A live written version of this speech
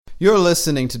You're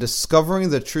listening to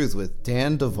Discovering the Truth with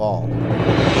Dan Duvall.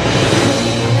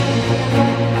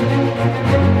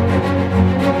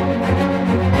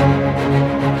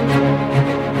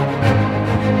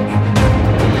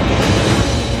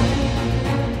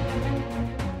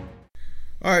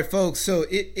 All right, folks, so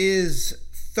it is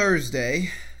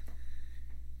Thursday,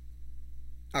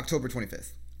 October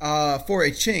 25th. For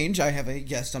a change, I have a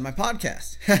guest on my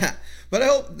podcast. But I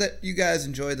hope that you guys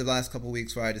enjoyed the last couple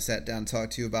weeks where I just sat down and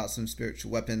talked to you about some spiritual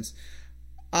weapons.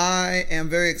 I am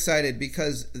very excited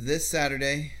because this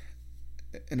Saturday,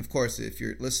 and of course, if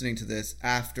you're listening to this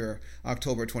after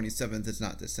October 27th, it's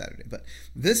not this Saturday, but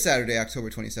this Saturday, October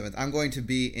 27th, I'm going to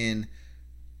be in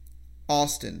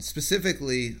Austin,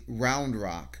 specifically Round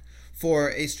Rock,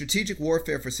 for a Strategic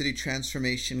Warfare for City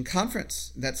Transformation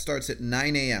conference that starts at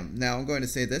 9 a.m. Now, I'm going to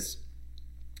say this.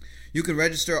 You can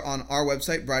register on our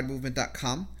website,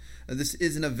 bridemovement.com. This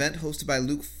is an event hosted by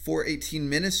Luke 418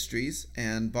 Ministries,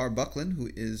 and Barb Bucklin, who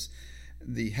is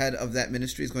the head of that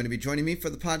ministry, is going to be joining me for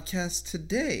the podcast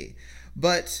today.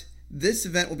 But this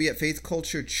event will be at Faith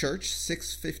Culture Church,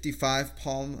 655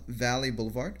 Palm Valley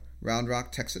Boulevard, Round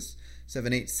Rock, Texas,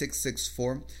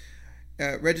 78664.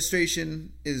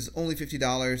 Registration is only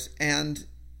 $50, and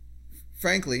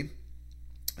frankly,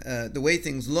 the way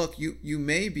things look, you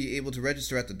may be able to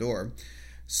register at the door.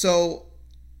 So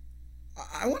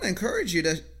I want to encourage you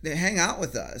to hang out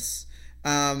with us.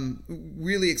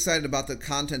 Really excited about the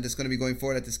content that's going to be going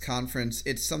forward at this conference.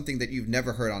 It's something that you've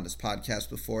never heard on this podcast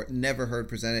before, never heard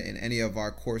presented in any of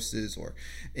our courses or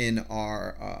in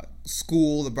our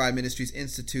school, the Bride Ministries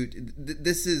Institute.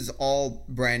 This is all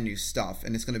brand new stuff,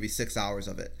 and it's going to be 6 hours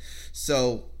of it.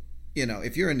 So,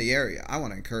 if you're in the area, I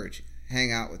want to encourage you.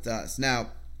 Hang out with us. Now,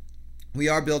 we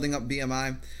are building up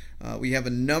BMI. We have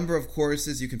a number of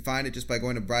courses. You can find it just by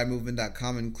going to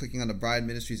bridemovement.com and clicking on the Bride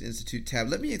Ministries Institute tab.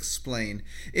 Let me explain.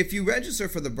 If you register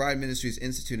for the Bride Ministries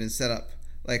Institute and set up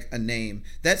like a name,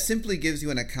 that simply gives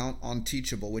you an account on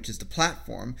Teachable, which is the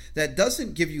platform that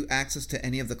doesn't give you access to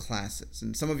any of the classes.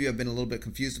 And some of you have been a little bit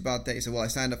confused about that. You say, well, I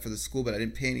signed up for the school, but I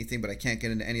didn't pay anything, but I can't get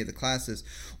into any of the classes.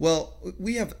 Well,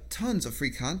 we have tons of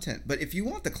free content. But if you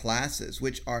want the classes,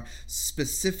 which are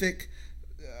specific,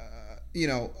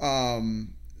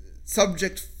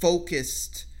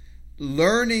 subject-focused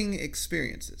learning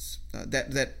experiences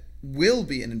that will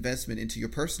be an investment into your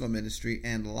personal ministry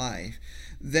and life,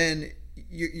 then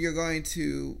you're going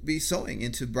to be sowing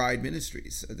into Bride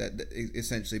Ministries, that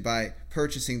essentially by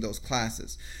purchasing those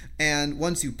classes. And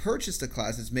once you purchase the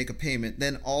classes, make a payment,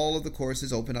 then all of the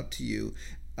courses open up to you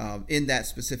in that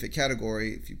specific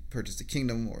category. If you purchase the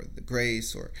Kingdom or the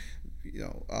Grace or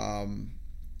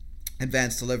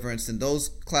Advanced Deliverance, and those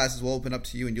classes will open up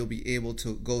to you, and you'll be able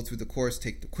to go through the course,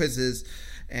 take the quizzes,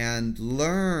 and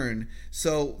learn.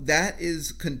 So that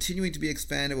is continuing to be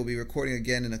expanded. We'll be recording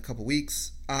again in a couple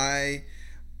weeks. I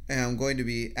am going to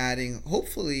be adding,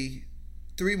 hopefully,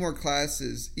 3 more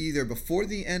classes either before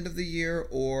the end of the year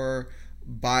or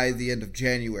by the end of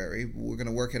January. We're going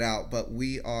to work it out, but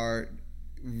we are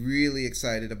really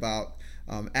excited about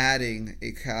adding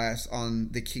a class on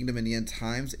the kingdom in the end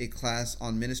times, a class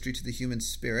on ministry to the human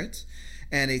spirit,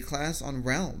 and a class on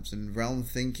realms and realm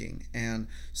thinking. And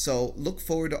so look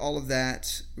forward to all of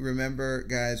that. Remember,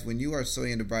 guys, when you are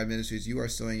sowing into Bride Ministries, you are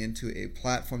sowing into a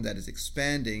platform that is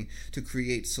expanding to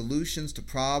create solutions to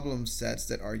problem sets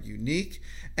that are unique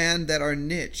and that are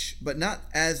niche, but not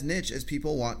as niche as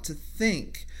people want to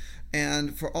think.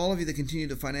 And for all of you that continue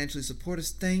to financially support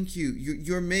us, thank you.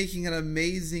 You're making an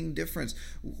amazing difference.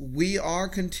 We are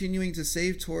continuing to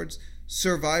save towards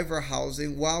survivor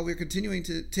housing while we're continuing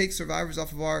to take survivors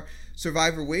off of our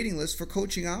survivor waiting list for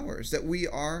coaching hours that we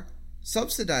are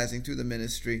subsidizing through the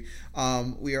ministry.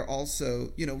 We are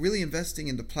also, really investing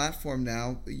in the platform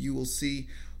now. You will see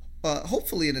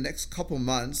hopefully in the next couple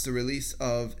months, the release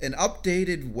of an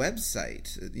updated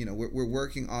website. We're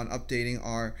working on updating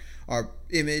our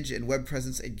image and web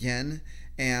presence again,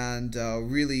 and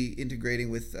really integrating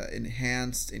with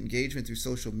enhanced engagement through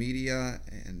social media,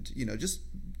 and just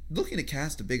looking to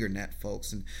cast a bigger net,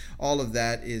 folks. And all of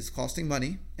that is costing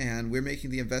money, and we're making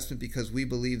the investment because we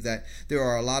believe that there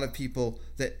are a lot of people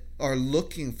that are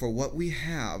looking for what we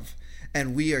have,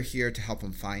 and we are here to help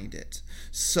them find it.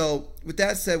 So with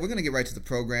that said, we're going to get right to the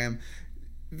program.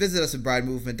 Visit us at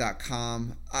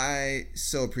bridemovement.com. I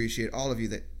so appreciate all of you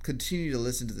that continue to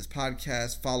listen to this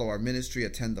podcast, follow our ministry,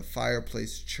 attend the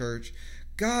Fireplace Church.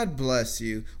 God bless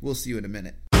you. We'll see you in a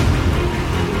minute.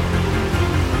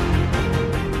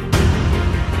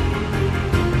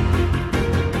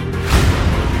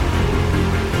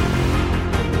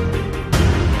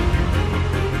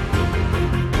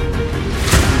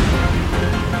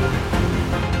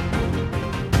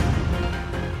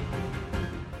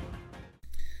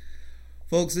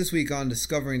 Folks, this week on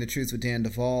Discovering the Truth with Dan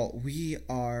Duvall, we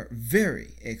are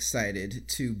very excited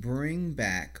to bring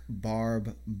back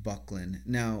Barb Bucklin.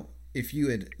 Now, if you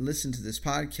had listened to this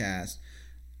podcast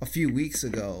a few weeks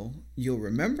ago, you'll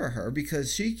remember her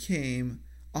because she came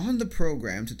on the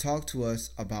program to talk to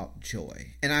us about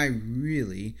joy. And I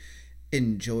really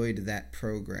enjoyed that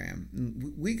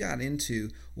program. We got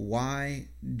into why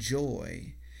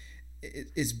joy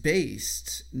is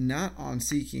based not on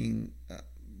seeking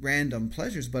random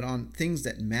pleasures, but on things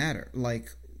that matter,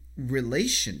 like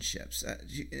relationships.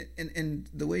 And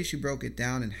the way she broke it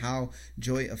down and how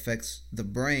joy affects the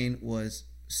brain was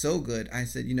so good. I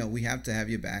said, we have to have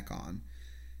you back on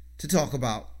to talk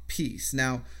about peace.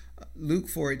 Now, Luke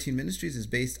 418 Ministries is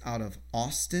based out of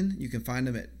Austin. You can find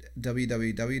them at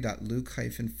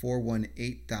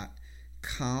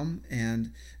www.luke-418.com,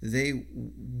 and they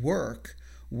work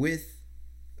with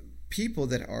people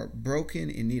that are broken,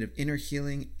 in need of inner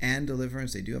healing and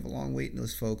deliverance. They do have a long waiting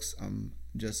list, folks. I'm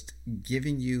just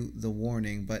giving you the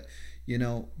warning. But,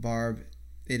 Barb,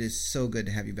 it is so good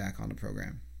to have you back on the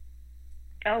program.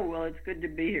 Oh, well, it's good to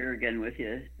be here again with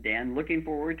you, Dan. Looking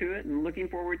forward to it, and looking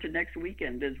forward to next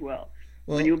weekend as well.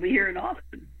 Well, you'll be here in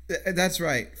Austin. That's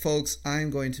right, folks.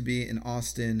 I'm going to be in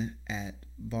Austin at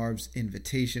Barb's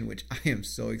invitation, which I am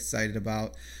so excited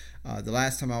about. The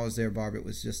last time I was there, Barb, it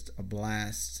was just a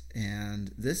blast.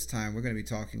 And this time we're going to be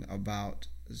talking about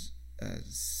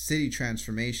city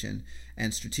transformation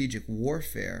and strategic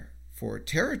warfare for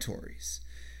territories.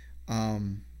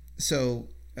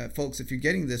 Folks, if you're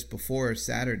getting this before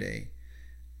Saturday,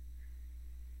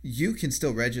 you can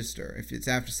still register. If it's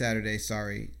after Saturday,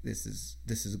 sorry, this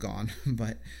is gone.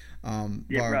 But Barb,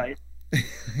 right.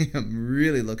 I am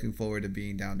really looking forward to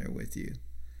being down there with you.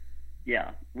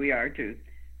 Yeah, we are too.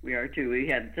 We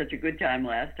had such a good time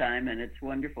last time, and it's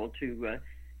wonderful to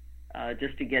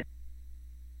just to get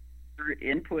your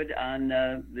input on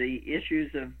the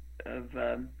issues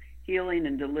of healing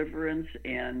and deliverance.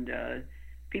 And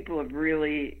people have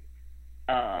really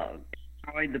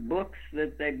enjoyed the books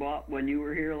that they bought when you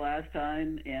were here last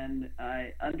time. And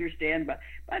I understand,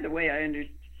 by the way, I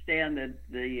understand that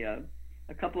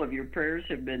a couple of your prayers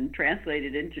have been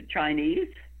translated into Chinese.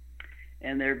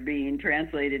 And they're being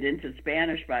translated into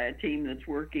Spanish by a team that's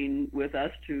working with us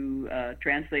to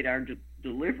translate our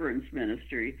deliverance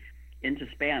ministry into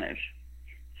Spanish.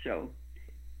 So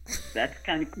that's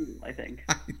kind of cool, I think.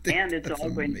 And it's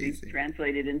all going to be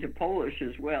translated into Polish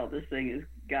as well. This thing has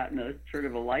gotten a sort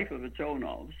of a life of its own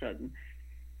all of a sudden.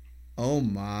 Oh,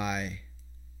 my.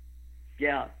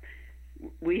 Yeah.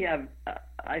 We have,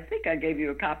 I think I gave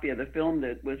you a copy of the film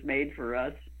that was made for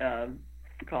us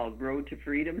called Road to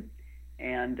Freedom.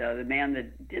 And the man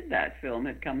that did that film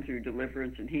had come through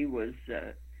deliverance, and he was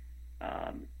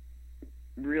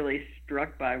really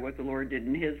struck by what the Lord did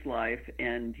in his life.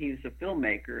 And he was a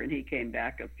filmmaker, and he came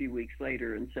back a few weeks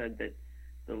later and said that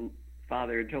the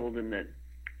Father had told him that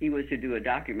he was to do a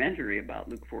documentary about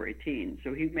Luke 4:18.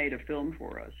 So he made a film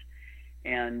for us,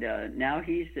 and now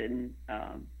he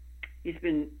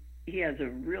has a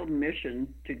real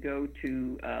mission to go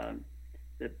to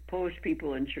the Polish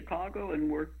people in Chicago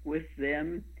and work with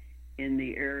them in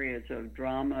the areas of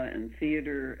drama and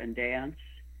theater and dance,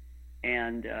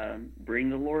 and bring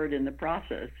the Lord in the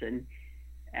process. And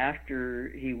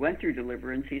after he went through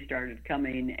deliverance, he started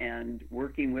coming and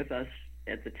working with us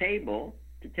at the table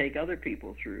to take other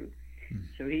people through.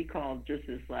 So he called just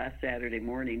this last Saturday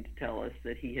morning to tell us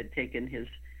that he had taken his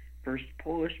first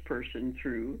Polish person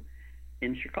through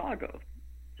in Chicago.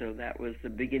 So that was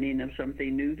the beginning of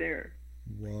something new there.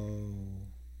 Whoa.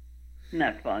 Isn't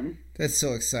that fun? That's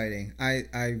so exciting.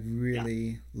 I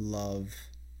really love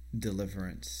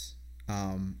deliverance.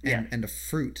 And the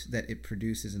fruit that it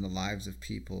produces in the lives of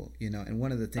people, and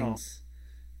one of the things,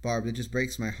 Barb, that just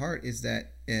breaks my heart is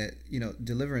that,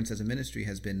 deliverance as a ministry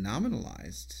has been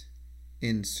nominalized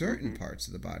in certain parts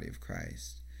of the body of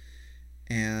Christ.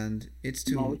 And it's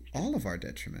to all of our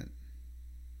detriment.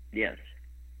 Yes.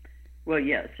 Well,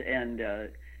 yes. And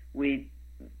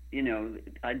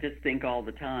I just think all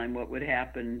the time what would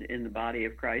happen in the body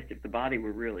of Christ if the body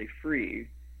were really free,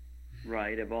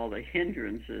 right, of all the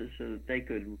hindrances, so that they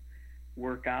could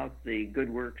work out the good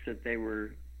works that they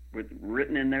were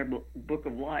written in their book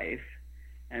of life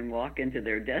and walk into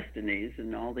their destinies.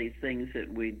 And all these things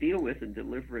that we deal with in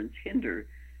deliverance hinder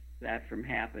that from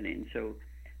happening. So,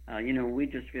 we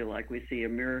just feel like we see a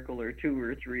miracle or two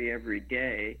or three every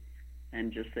day,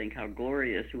 and just think how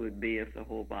glorious it would be if the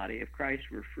whole body of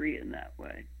Christ were free in that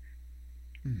way.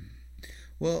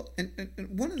 Well, and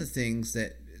one of the things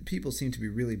that people seem to be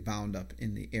really bound up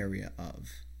in the area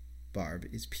of, Barb,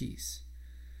 is peace.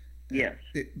 Yes.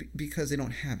 Because they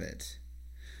don't have it.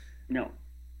 No.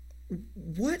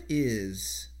 What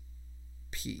is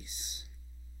peace?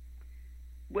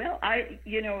 Well,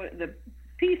 the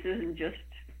peace isn't just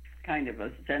kind of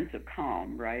a sense of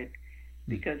calm, right?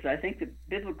 Because I think the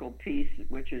biblical peace,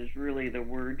 which is really the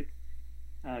word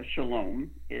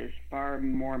shalom, is far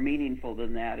more meaningful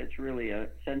than that. It's really a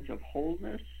sense of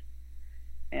wholeness,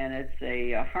 and it's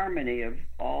a harmony of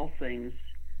all things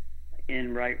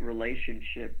in right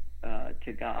relationship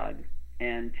to God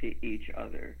and to each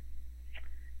other.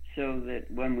 So that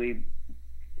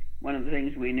one of the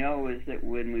things we know is that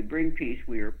when we bring peace,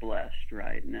 we are blessed,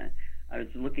 right? And I was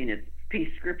looking at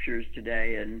peace scriptures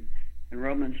today, and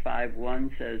Romans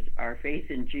 5:1 says, "Our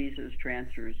faith in Jesus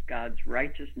transfers God's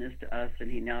righteousness to us, and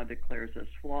he now declares us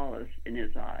flawless in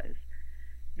his eyes.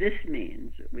 This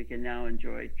means that we can now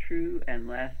enjoy true and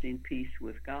lasting peace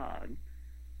with God,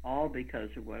 all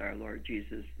because of what our Lord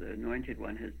Jesus, the Anointed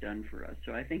One, has done for us."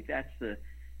 So I think that's the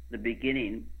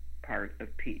beginning part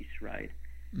of peace, right?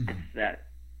 Mm-hmm.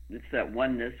 It's that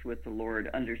oneness with the Lord,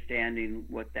 understanding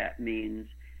what that means.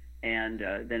 And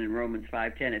then in Romans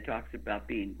 5:10, it talks about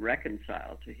being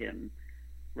reconciled to him,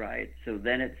 right? So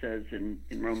then it says in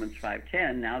Romans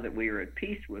 5:10, now that we are at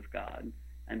peace with God,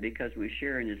 and because we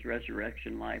share in his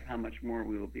resurrection life, how much more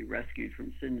we will be rescued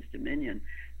from sin's dominion.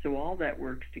 So all that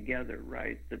works together,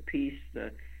 right? The peace,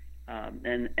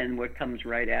 and what comes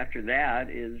right after that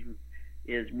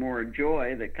is more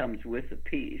joy that comes with the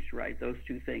peace, right? Those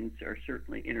two things are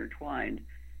certainly intertwined,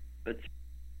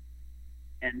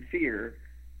 and fear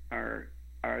are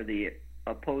the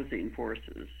opposing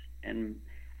forces. And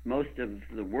most of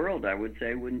the world, I would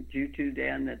say, wouldn't you too,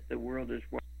 Dan, that the world is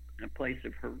in a place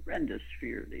of horrendous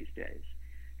fear these days?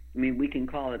 I mean, we can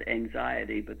call it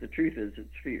anxiety, but the truth is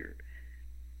it's fear.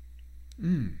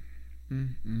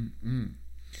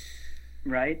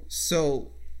 Right?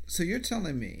 So you're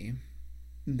telling me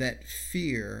that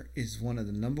fear is one of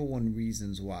the number one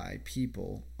reasons why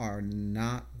people are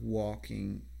not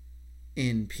walking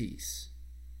in peace.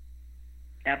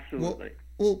 Absolutely.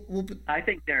 But I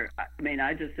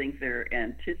just think they're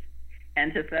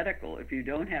antithetical. If you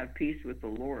don't have peace with the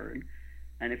Lord,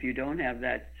 and if you don't have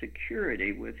that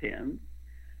security with him,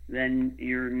 then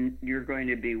you're going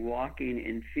to be walking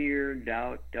in fear,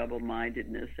 doubt,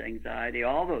 double-mindedness, anxiety.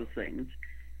 All those things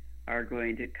are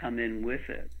going to come in with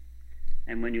it.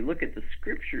 And when you look at the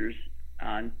scriptures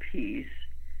on peace,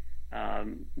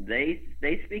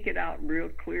 they speak it out real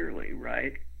clearly,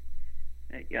 right?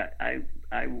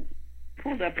 I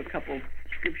pulled up a couple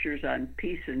scriptures on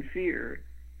peace and fear,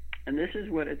 and this is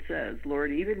what it says: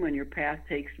 "Lord, even when your path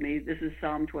takes me," this is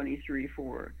Psalm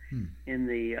 23:4 in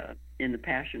the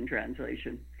Passion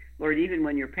Translation. "Lord, even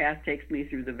when your path takes me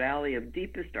through the valley of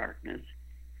deepest darkness,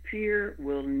 fear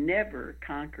will never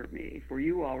conquer me, for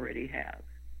you already have.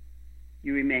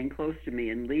 You remain close to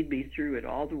me and lead me through it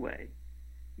all the way.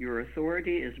 Your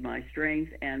authority is my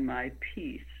strength and my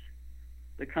peace.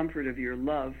 The comfort of your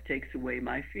love takes away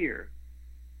my fear.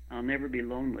 I'll never be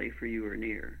lonely, for you are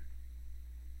near."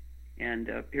 And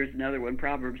here's another one.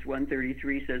 Proverbs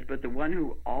 1:33 says, "But the one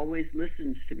who always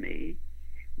listens to me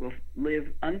will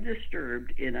live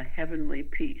undisturbed in a heavenly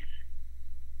peace.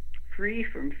 Free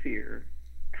from fear,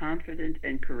 confident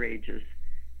and courageous,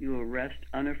 you will rest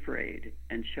unafraid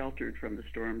and sheltered from the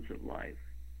storms of life."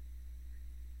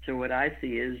 So what I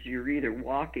see is you're either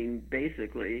walking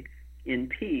basically in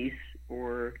peace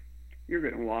or you're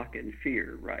going to walk in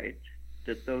fear, right?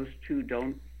 That those two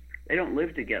don't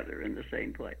live together in the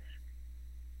same place.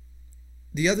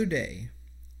 The other day,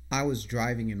 I was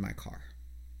driving in my car.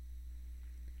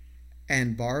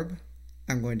 And Barb,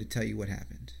 I'm going to tell you what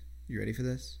happened. You ready for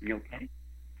this? Okay.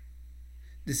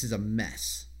 This is a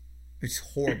mess. It's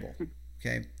horrible.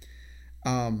 Okay.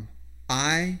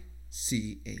 I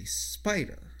see a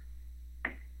spider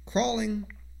crawling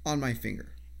on my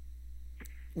finger.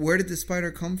 Where did the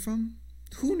spider come from?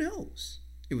 Who knows?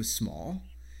 It was small,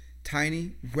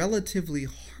 tiny, relatively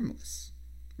harmless.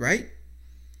 Right?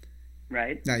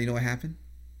 Right. Now, you know what happened?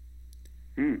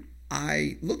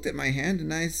 I looked at my hand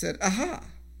and I said, aha,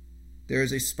 there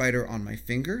is a spider on my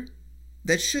finger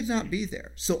that should not be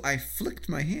there. So I flicked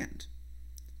my hand.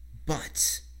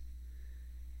 But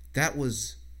that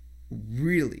was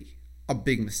really a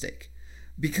big mistake,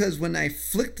 because when I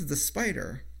flicked the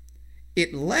spider,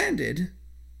 it landed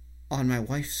on my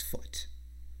wife's foot.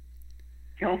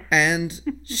 Oh.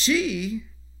 And she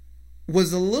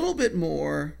was a little bit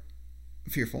more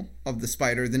fearful of the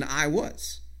spider than I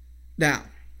was. Now,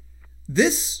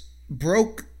 this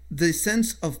broke the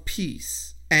sense of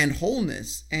peace and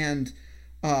wholeness and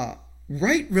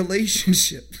right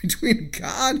relationship between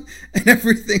God and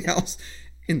everything else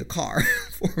in the car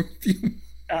for a few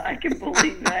I can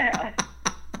believe that.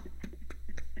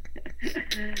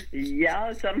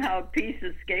 Yeah, somehow peace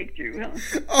escaped you,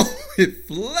 huh? Oh, it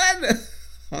fled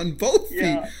on both feet.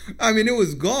 Yeah. I mean, it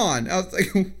was gone. I was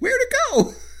like, where'd it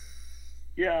go?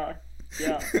 Yeah.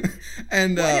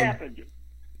 And what happened?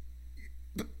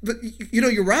 But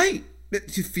you're right.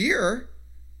 To fear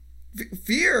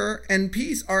and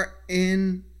peace are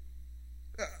in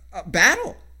a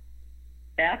battle.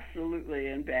 Absolutely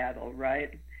in battle,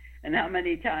 right? And how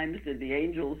many times did the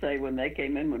angels say when they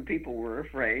came in when people were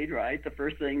afraid, right? The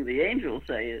first thing the angels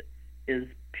say is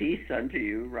peace unto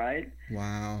you, right?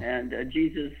 Wow. And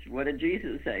Jesus, what did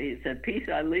Jesus say? He said, peace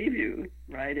I leave you,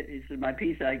 right? He said, my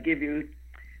peace I give you.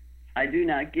 I do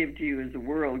not give to you as the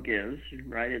world gives,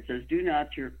 right? It says, do not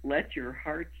let your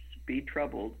hearts be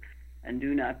troubled and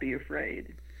do not be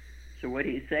afraid. So what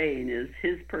he's saying is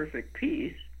his perfect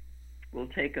peace will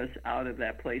take us out of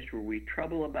that place where we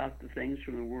trouble about the things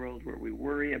from the world, where we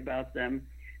worry about them,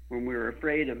 when we're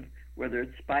afraid of whether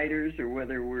it's spiders or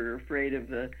whether we're afraid of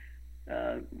the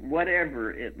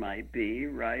whatever it might be,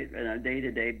 right, on a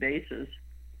day-to-day basis.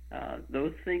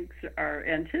 Those things are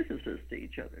antithesis to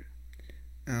each other.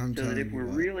 So that if we're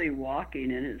really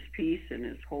walking in his peace and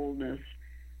his wholeness,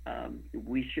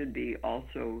 we should be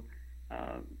also,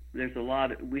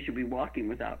 we should be walking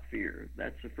without fear.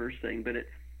 That's the first thing. But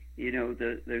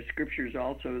the scriptures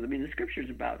also, the scriptures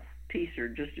about peace are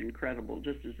just incredible,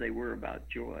 just as they were about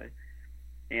joy.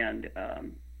 And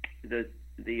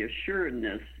the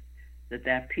assuredness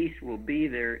that peace will be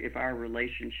there if our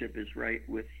relationship is right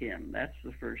with him. That's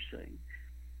the first thing.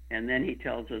 And then he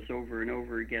tells us over and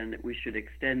over again that we should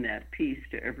extend that peace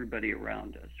to everybody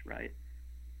around us, right?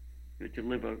 To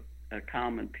live a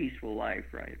calm and peaceful life,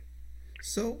 right?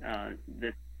 So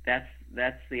that's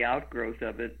the outgrowth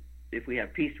of it. If we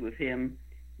have peace with him,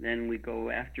 then we go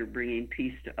after bringing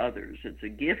peace to others. It's a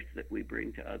gift that we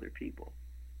bring to other people.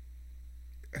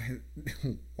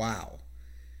 Wow.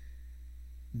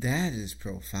 That is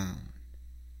profound.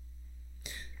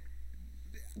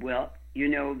 Well,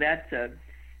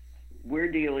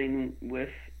 we're dealing with,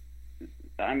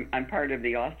 I'm part of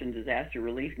the Austin Disaster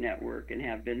Relief Network and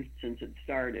have been since it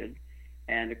started.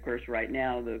 And of course, right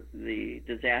now, this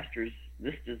disaster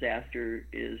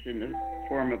is in the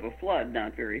form of a flood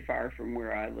not very far from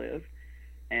where I live.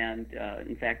 And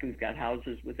in fact, we've got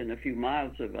houses within a few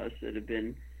miles of us that have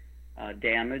been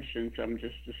damaged and some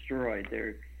just destroyed.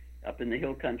 They're up in the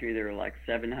hill country. There are like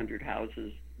 700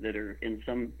 houses that are in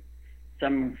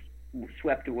some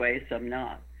swept away, some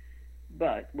not.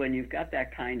 But when you've got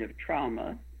that kind of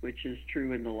trauma, which is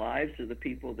true in the lives of the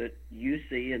people that you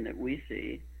see and that we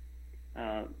see,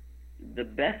 the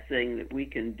best thing that we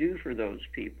can do for those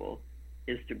people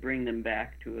is to bring them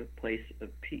back to a place of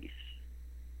peace.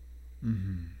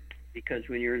 Mm-hmm. Because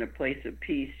when you're in a place of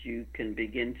peace, you can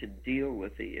begin to deal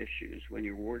with the issues. When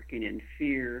you're working in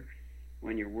fear,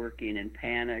 when you're working in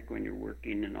panic, when you're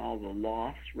working in all the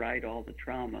loss, right, all the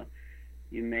trauma,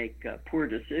 you make poor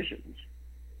decisions.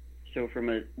 So from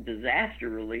a disaster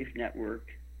relief network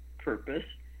purpose,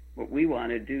 what we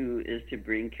want to do is to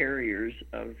bring carriers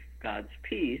of God's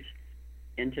peace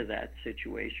into that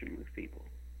situation with people.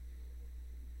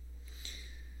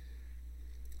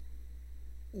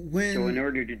 So in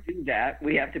order to do that,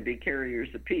 we have to be carriers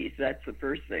of peace. That's the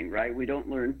first thing, right? We don't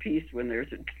learn peace when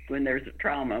there's a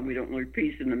trauma. We don't learn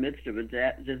peace in the midst of a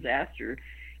disaster.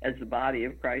 As the body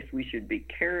of Christ, we should be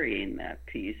carrying that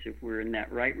peace. If we're in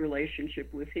that right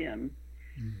relationship with him,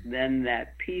 then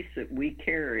that peace that we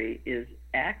carry is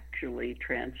actually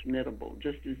transmittable.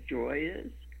 Just as joy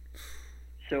is,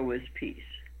 so is peace.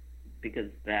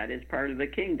 Because that is part of the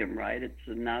kingdom, right? It's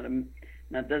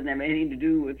that doesn't have anything to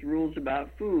do with rules about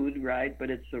food, right? But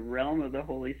it's the realm of the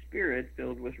Holy Spirit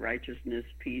filled with righteousness,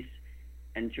 peace,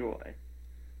 and joy.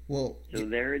 Well, so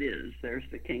there it is. There's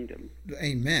the kingdom.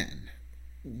 Amen.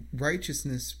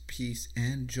 Righteousness, peace,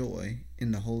 and joy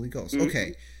in the Holy Ghost. Mm-hmm.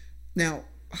 Okay. Now,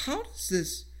 how does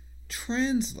this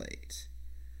translate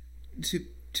to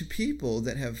people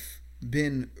that have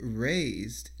been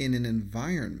raised in an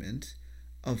environment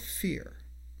of fear?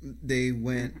 They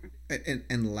went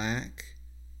and lack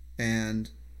and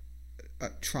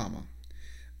trauma,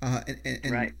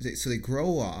 and right. So they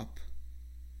grow up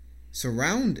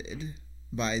surrounded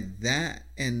by that,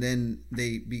 and then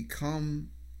they become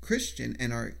Christian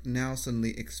and are now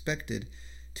suddenly expected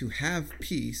to have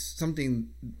peace, something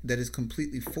that is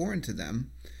completely foreign to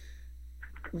them.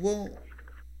 Well,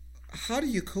 how do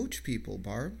you coach people,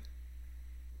 Barb?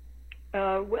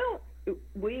 Well,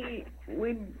 we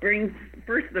bring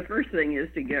the first thing is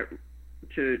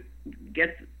to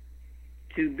get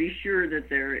to be sure that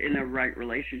they're in a right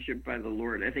relationship by the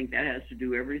Lord. I think that has to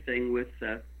do everything with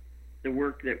the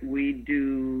work that we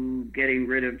do, getting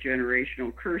rid of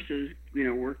generational curses,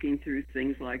 working through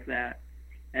things like that.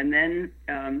 And then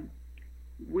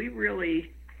we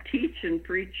really teach and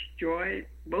preach joy,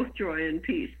 both joy and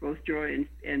peace, both joy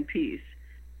and peace.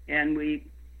 And we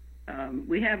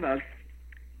have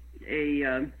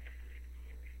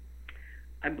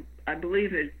I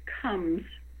believe it comes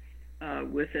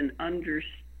with an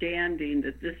understanding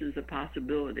that this is a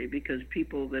possibility, because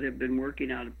people that have been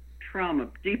working out of trauma,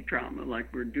 deep trauma,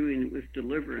 like we're doing with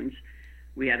deliverance.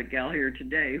 We had a gal here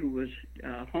today who was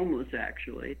homeless,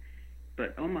 actually.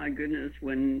 But, oh my goodness,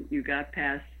 when you got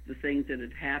past the things that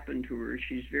had happened to her,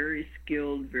 she's very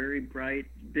skilled, very bright,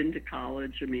 been to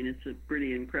college. I mean, it's a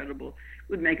pretty incredible,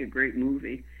 would make a great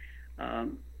movie.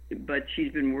 But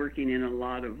she's been working in a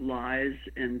lot of lies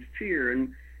and fear.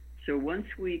 And so once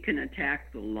we can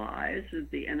attack the lies that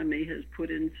the enemy has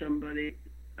put in somebody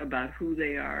about who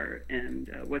they are and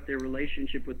what their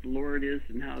relationship with the Lord is,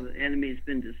 and how the enemy's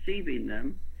been deceiving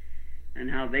them,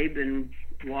 and how they've been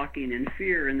walking in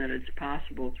fear, and that it's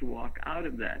possible to walk out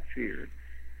of that fear,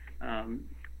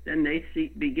 then they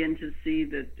begin to see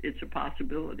that it's a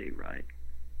possibility, right?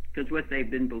 Because what they've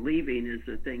been believing is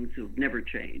that things will never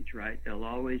change, right? They'll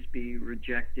always be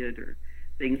rejected, or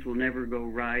things will never go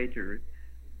right, or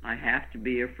I have to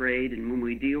be afraid. And when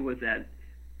we deal with that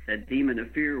demon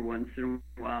of fear once in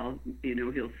a while,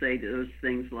 he'll say those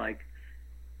things like,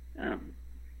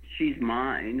 she's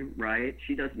mine, right?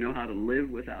 She doesn't know how to live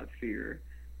without fear.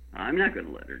 I'm not going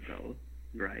to let her go,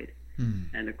 right?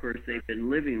 And of course, they've been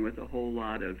living with a whole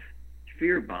lot of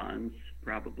fear bonds,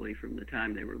 probably from the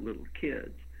time they were little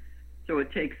kids. So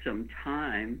it takes some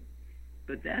time,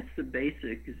 but that's the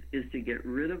basic, is to get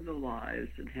rid of the lies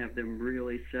and have them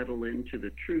really settle into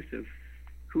the truth of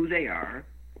who they are,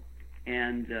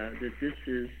 and that this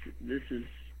is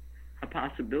a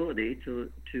possibility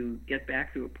to get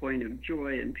back to a point of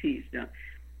joy and peace. Now,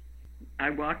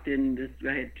 I walked in this.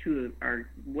 I had two of our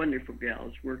wonderful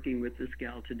gals working with this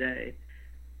gal today,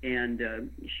 and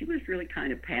she was really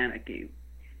kind of panicking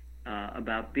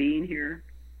about being here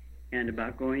and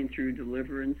about going through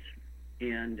deliverance.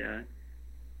 And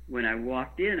when I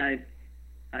walked in,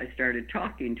 I started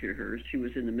talking to her. She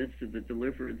was in the midst of the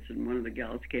deliverance, and one of the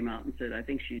gals came out and said, "I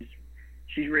think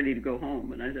she's ready to go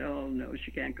home." And I said, "Oh no,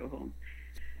 she can't go home."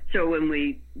 So when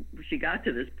she got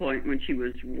to this point when she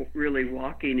was really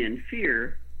walking in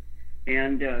fear,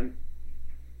 and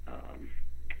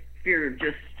fear of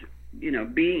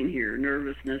just being here,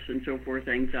 nervousness and so forth,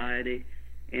 anxiety,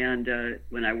 and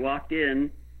when I walked in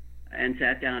and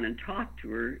sat down and talked to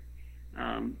her,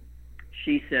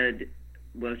 she said,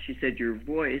 "Your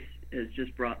voice has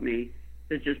just brought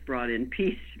in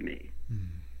peace to me."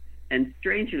 And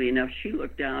strangely enough, she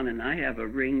looked down, and I have a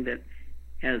ring that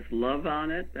has love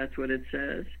on it. That's what it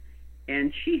says.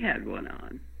 And she had one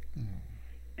on.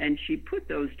 And she put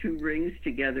those two rings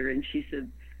together, and she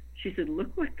said,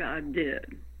 "Look what God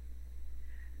did."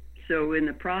 So in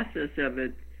the process of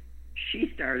it, she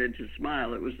started to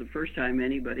smile. It was the first time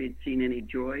anybody had seen any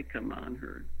joy come on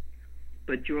her.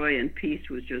 But joy and peace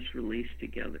was just released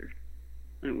together.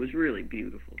 And it was really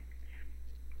beautiful.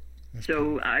 That's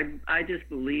so cool. I just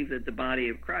believe that the body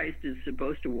of Christ is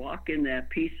supposed to walk in that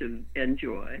peace and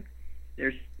joy.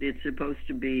 It's supposed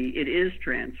to be, it is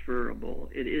transferable,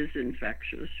 it is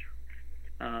infectious.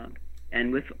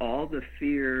 And with all the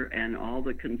fear and all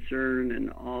the concern and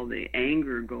all the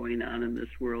anger going on in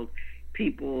this world,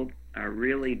 people are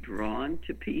really drawn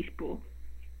to people,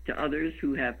 to others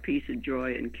who have peace and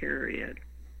joy and carry it.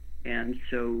 And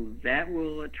so that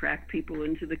will attract people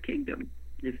into the kingdom.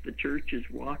 If the church is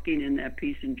walking in that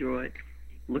peace and joy, it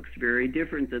looks very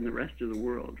different than the rest of the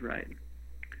world, right?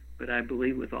 But I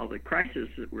believe with all the crisis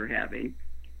that we're having,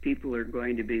 people are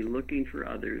going to be looking for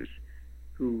others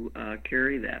who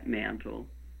carry that mantle,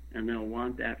 and they'll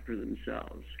want that for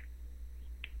themselves.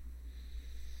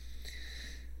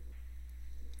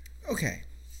 Okay,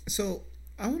 so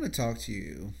I want to talk to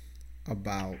you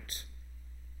about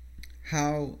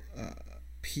how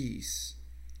peace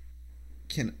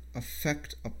can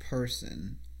affect a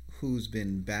person who's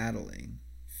been battling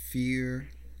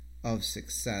fear of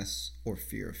success or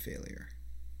fear of failure,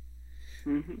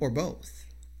 or both.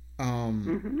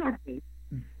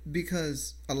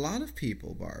 Because a lot of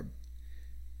people, Barb,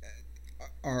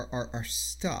 are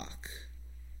stuck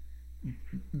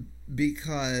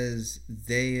because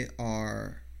they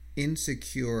are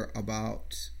insecure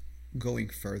about going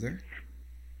further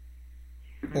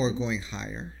or going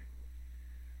higher.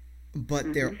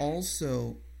 But they're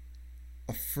also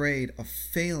afraid of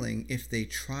failing if they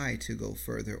try to go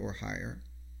further or higher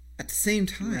at the same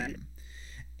time. Right.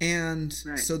 And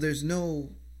Right. so there's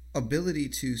no ability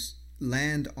to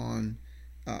land on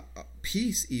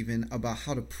peace even about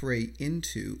how to pray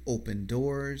into open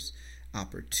doors,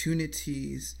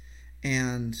 opportunities.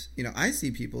 And, I see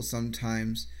people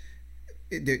sometimes,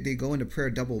 they go into prayer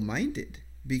double-minded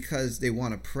because they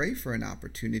want to pray for an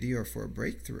opportunity or for a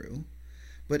breakthrough.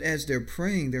 But as they're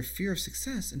praying, their fear of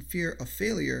success and fear of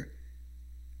failure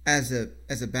as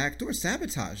a backdoor,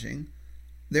 sabotaging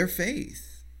their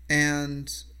faith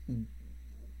and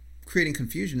creating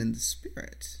confusion in the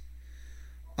spirit.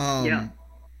 Yeah.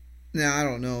 Now, I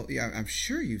don't know. Yeah, I'm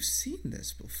sure you've seen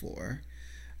this before.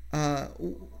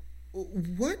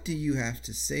 What do you have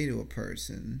to say to a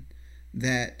person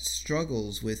that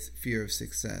struggles with fear of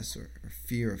success or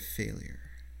fear of failure?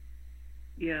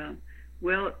 Yeah.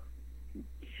 Well,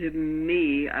 to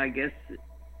me, I guess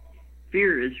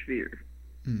fear is fear.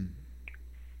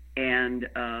 And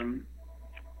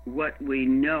what we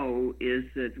know is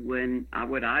that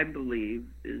what I believe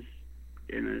is,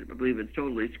 and I believe it's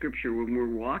totally scripture, when we're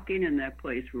walking in that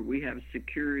place where we have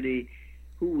security,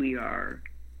 who we are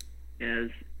as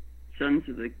sons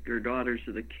of or daughters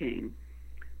of the King,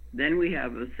 then we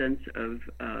have a sense of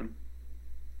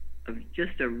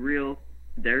just a real,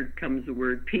 there comes the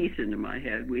word peace into my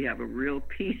head. We have a real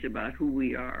peace about who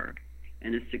we are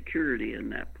and a security in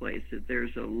that place, that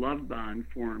there's a love bond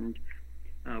formed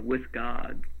with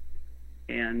God.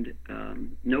 And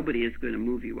nobody is going to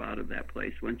move you out of that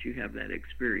place once you have that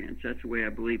experience. That's the way I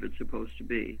believe it's supposed to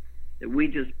be. That we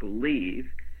just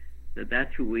believe that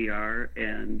that's who we are,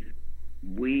 and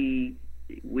we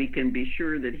can be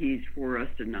sure that He's for us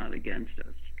and not against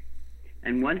us.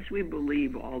 And once we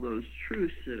believe all those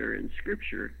truths that are in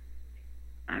Scripture,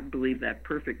 I believe that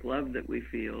perfect love that we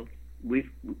feel, we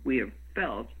have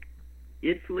felt,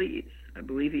 it flees. I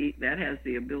believe that has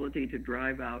the ability to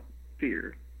drive out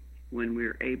fear when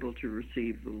we're able to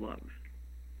receive the love.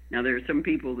 Now, there are some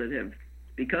people that have,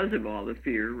 because of all the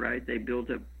fear, right, they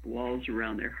built up walls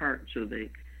around their heart so they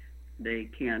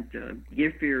can't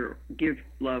give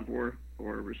love or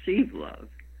receive love.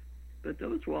 But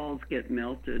those walls get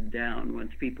melted down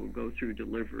once people go through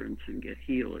deliverance and get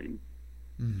healing,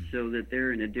 so that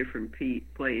they're in a different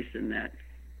place, and that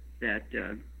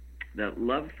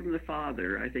love from the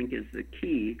Father, I think, is the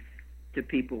key to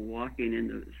people walking in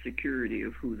the security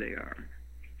of who they are.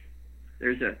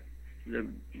 There's the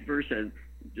verse, I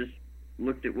just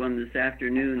looked at one this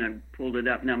afternoon, I pulled it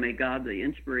up. Now may God, the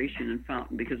inspiration and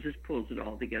fountain, because this pulls it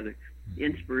all together,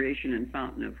 inspiration and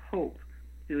fountain of hope,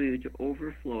 fill you to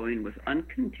overflowing with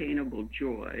uncontainable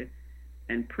joy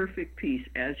and perfect peace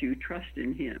as you trust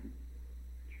in Him.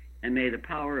 And may the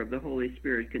power of the Holy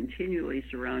Spirit continually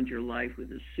surround your life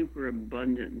with a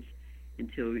superabundance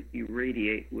until you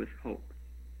radiate with hope.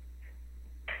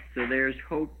 So there's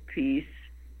hope, peace,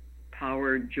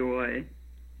 power, joy,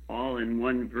 all in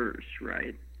one verse,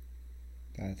 right?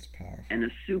 That's powerful. And a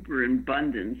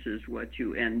superabundance is what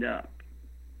you end up.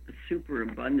 A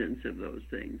superabundance of those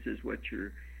things is what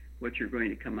you're going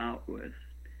to come out with.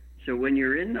 So when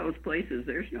you're in those places,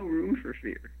 there's no room for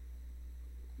fear.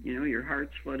 Your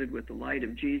heart's flooded with the light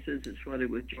of Jesus. It's flooded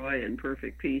with joy and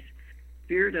perfect peace.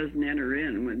 Fear doesn't enter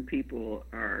in when people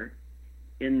are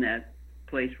in that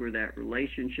place where that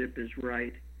relationship is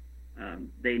right.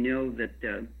 They know that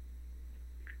the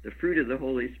fruit of the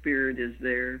Holy Spirit is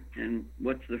there, and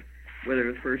what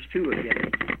are the first two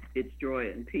again? It's joy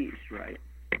and peace, right?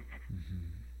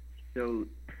 So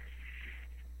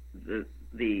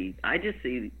I just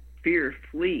see fear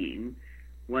fleeing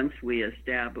once we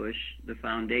establish the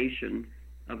foundation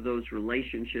of those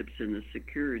relationships and the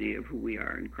security of who we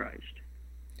are in Christ.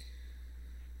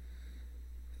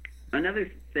 Another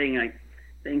thing I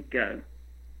think,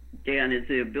 Dan, is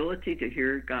the ability to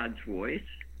hear God's voice.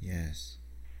 Yes.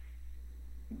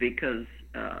 Because,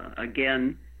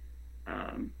 again,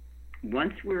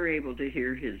 once we're able to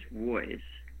hear His voice,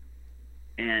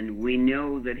 and we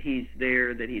know that He's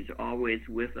there, that He's always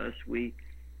with us, we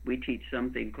teach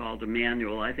something called a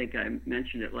manual. I think I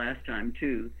mentioned it last time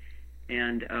too.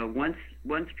 And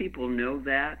once people know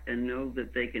that and know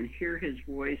that they can hear His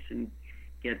voice and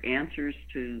get answers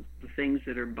to the things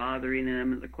that are bothering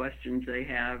them and the questions they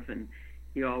have, and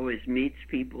He always meets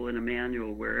people in a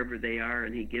manual wherever they are,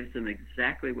 and He gives them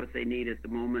exactly what they need at the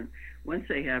moment. Once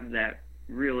they have that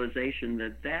realization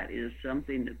that is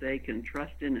something that they can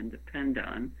trust in and depend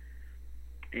on,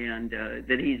 and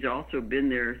that He's also been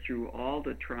there through all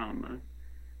the trauma,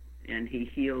 and He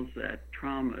heals that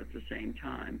trauma at the same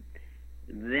time,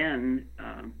 then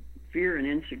fear and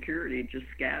insecurity just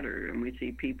scatter, and we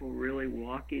see people really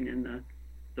walking in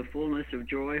the fullness of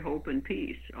joy, hope, and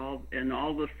peace. All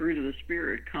the fruit of the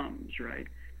Spirit comes, right?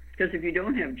 Because if you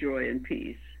don't have joy and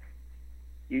peace,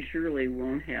 you surely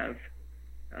won't have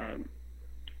the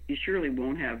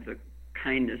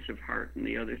kindness of heart and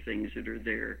the other things that are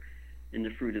there in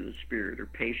the fruit of the Spirit, or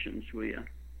patience, will you?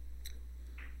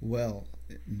 Well,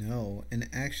 no. And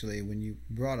actually, when you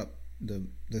brought up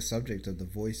the subject of the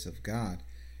voice of God,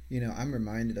 I'm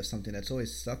reminded of something that's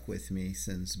always stuck with me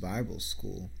since Bible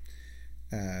school.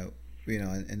 And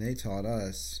they taught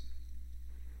us,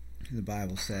 the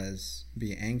Bible says,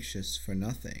 be anxious for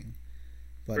nothing.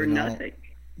 But in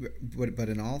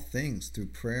all things, through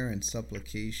prayer and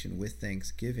supplication with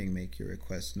thanksgiving, make your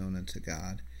requests known unto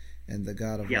God. And the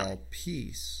God of all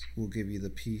peace will give you the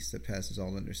peace that passes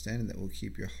all understanding, that will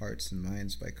keep your hearts and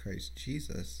minds by Christ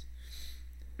Jesus.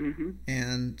 Mm-hmm.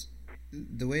 And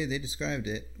the way they described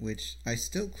it, which I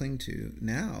still cling to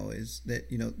now, is that,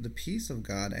 the peace of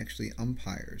God actually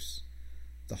umpires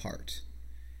the heart.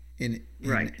 In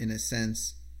a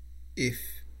sense,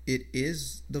 if it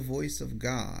is the voice of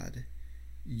God,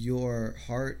 your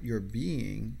heart, your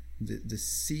being, the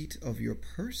seat of your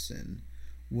person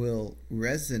will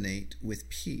resonate with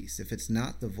peace. If it's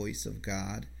not the voice of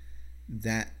God,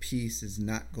 that peace is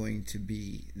not going to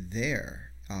be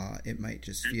there. It might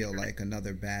just feel like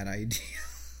another bad idea.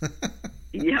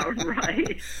 Yeah,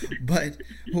 right. But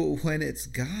when it's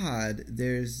God,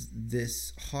 there's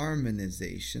this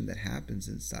harmonization that happens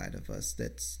inside of us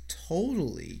that's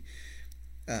totally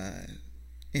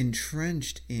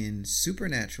entrenched in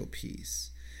supernatural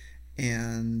peace.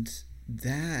 And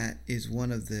that is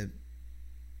one of the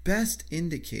best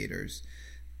indicators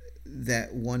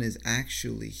that one is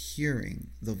actually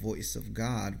hearing the voice of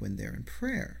God when they're in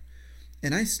prayer.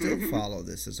 And I still follow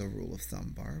this as a rule of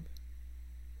thumb, Barb.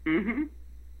 Mm-hmm.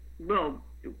 Well,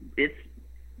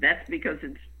 that's because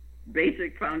it's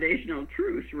basic foundational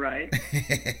truth, right?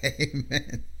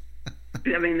 Amen.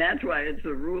 I mean, that's why it's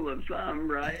a rule of thumb,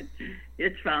 right?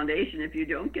 It's foundation. If you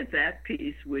don't get that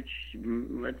peace, which,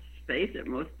 let's face it,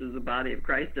 most of the body of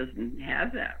Christ doesn't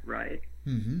have that, right?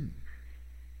 Mm-hmm.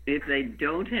 If they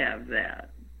don't have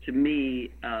that, to me,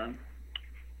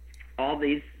 all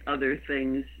these other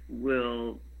things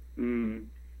will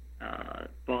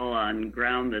fall on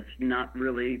ground that's not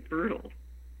really fertile.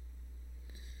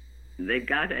 They've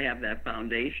got to have that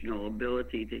foundational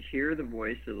ability to hear the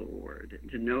voice of the Lord,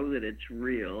 to know that it's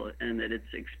real and that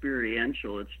it's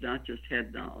experiential. It's not just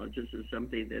head knowledge. This is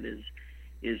something that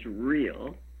is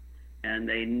real, and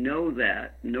they know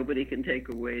that. Nobody can take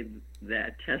away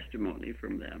that testimony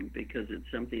from them, because it's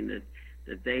something that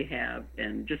they have.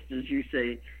 And just as you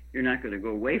say, you're not going to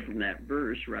go away from that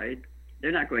verse, right?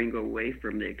 They're not going to go away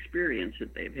from the experience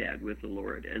that they've had with the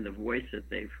Lord, and the voice that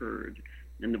they've heard,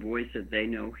 and the voice that they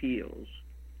know heals,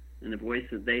 and the voice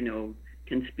that they know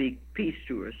can speak peace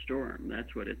to a storm.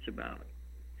 That's what it's about.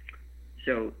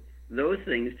 So those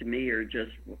things to me are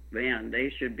just, man, they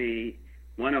should be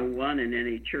 101 in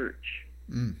any church,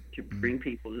 to bring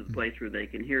people to the place where they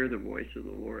can hear the voice of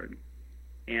the Lord,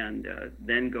 and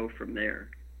then go from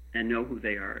there and know who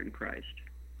they are in Christ.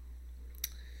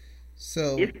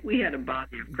 So if we had a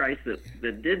body of Christ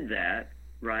that did that,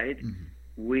 right,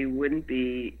 we wouldn't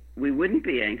be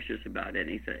anxious about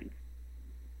anything.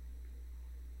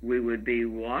 We would be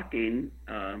walking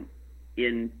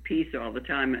in peace all the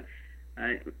time.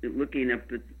 Looking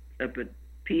up at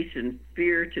peace and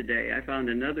fear today, I found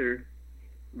another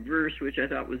verse which I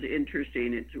thought was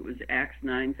interesting. It was Acts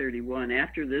 9:31.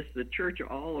 After this, the church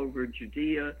all over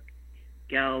Judea,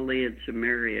 Galilee, and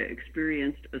Samaria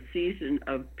experienced a season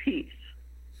of peace.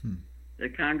 The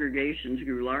congregations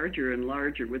grew larger and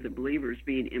larger, with the believers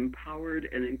being empowered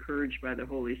and encouraged by the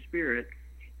Holy Spirit.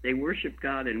 They worshiped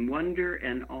God in wonder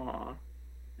and awe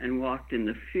and walked in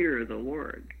the fear of the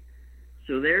Lord.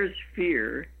 So there's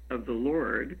fear of the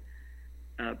Lord,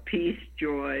 peace,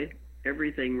 joy,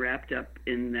 everything wrapped up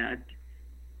in that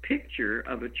picture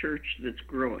of a church that's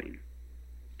growing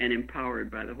and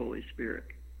empowered by the Holy Spirit.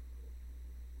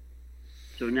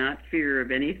 So not fear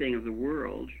of anything of the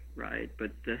world, right,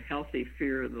 but the healthy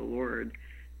fear of the Lord.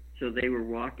 So they were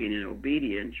walking in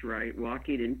obedience, right,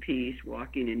 walking in peace,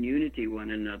 walking in unity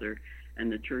one another,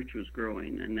 and the church was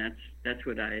growing. And that's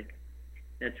what I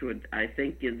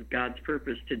think is God's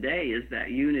purpose today, is that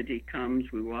unity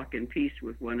comes, we walk in peace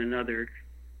with one another,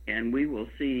 and we will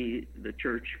see the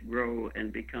church grow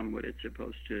and become what it's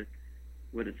supposed to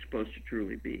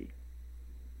truly be.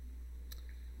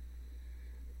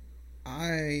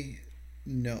 I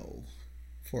know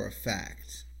for a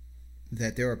fact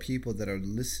that there are people that are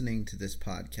listening to this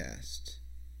podcast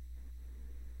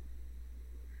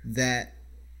that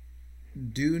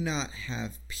do not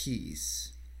have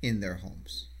peace in their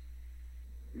homes.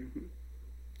 Mm-hmm.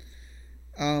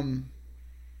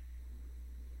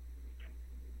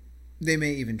 They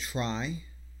may even try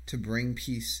to bring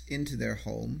peace into their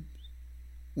home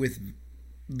with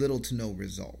little to no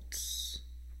results.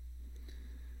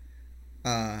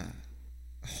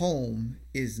 Home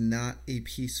is not a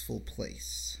peaceful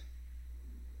place.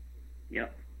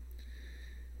 Yep.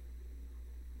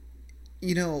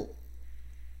 You know,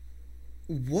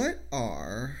 what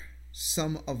are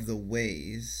some of the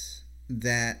ways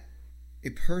that a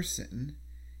person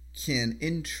can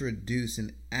introduce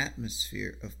an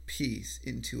atmosphere of peace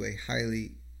into a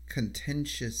highly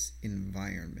contentious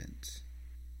environment?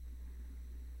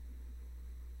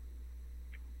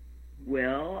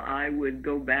 Well, I would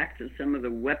go back to some of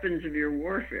the weapons of your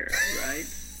warfare, right?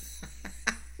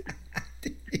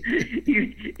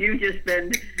 you just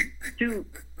spend two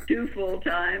full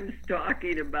times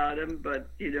talking about them,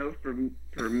 but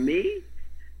for me,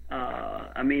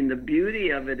 I mean, the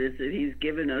beauty of it is that he's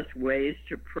given us ways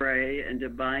to pray and to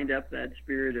bind up that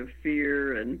spirit of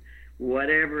fear and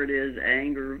whatever it is,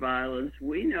 anger, violence.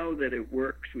 We know that it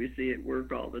works. We see it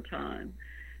work all the time.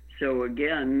 So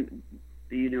again,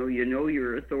 you know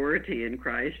your authority in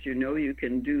Christ. You know you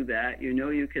can do that. You know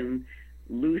you can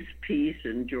loose peace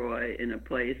and joy in a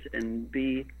place and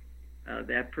be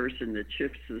that person that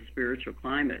shifts the spiritual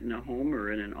climate in a home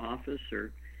or in an office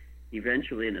or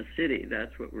eventually in a city.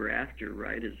 That's what we're after,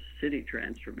 right, is city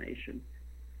transformation.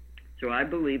 So I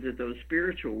believe that those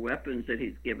spiritual weapons that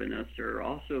he's given us are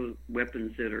also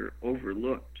weapons that are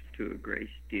overlooked to a great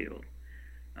deal.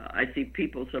 I see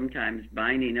people sometimes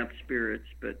binding up spirits,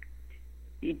 but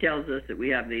he tells us that we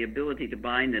have the ability to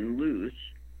bind and loose.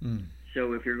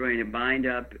 So if you're going to bind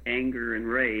up anger and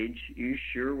rage, you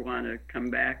sure want to come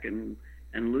back and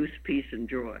loose peace and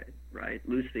joy, right?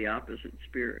 Loose the opposite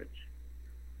spirits.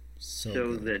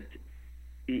 So that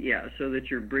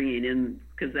you're bringing in,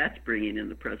 because that's bringing in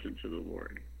the presence of the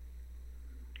Lord.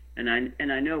 And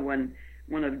I know one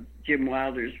of Jim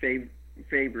Wilder's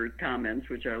favorite comments,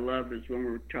 which I love, is when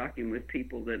we're talking with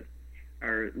people that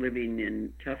are living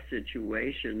in tough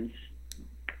situations,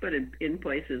 but in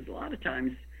places a lot of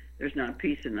times there's not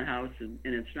peace in the house, and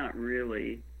there's not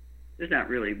really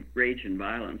rage and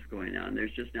violence going on.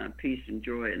 There's just not peace and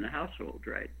joy in the household,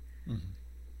 right? Mm-hmm.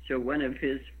 So one of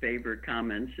his favorite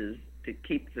comments is to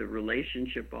keep the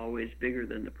relationship always bigger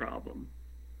than the problem,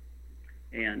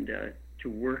 and to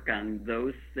work on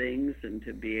those things, and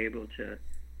to be able to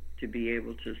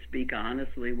speak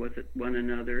honestly with one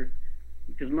another,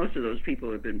 because most of those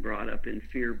people have been brought up in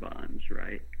fear bonds,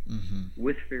 right? Mm-hmm.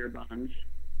 With fear bonds.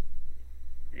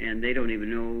 And they don't even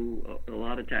know, a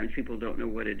lot of times people don't know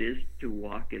what it is to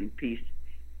walk in peace,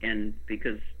 and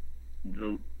because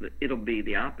it'll be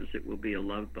the opposite, will be a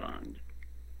love bond.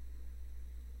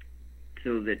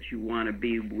 So that you want to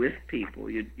be with people,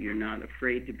 you're not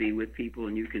afraid to be with people,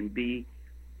 and you can be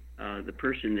the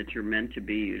person that you're meant to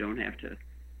be. You don't have to,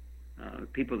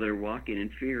 people that are walking in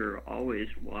fear are always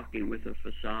walking with a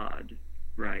facade,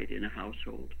 right, in a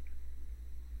household.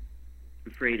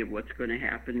 Afraid of what's going to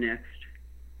happen next.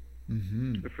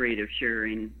 Mm-hmm. Afraid of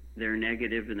sharing their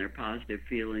negative and their positive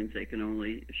feelings. They can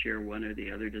only share one or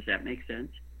the other. Does that make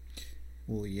sense?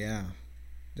 Well, yeah,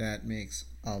 that makes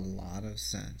a lot of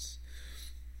sense.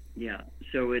 Yeah,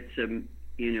 so it's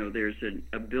there's an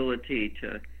ability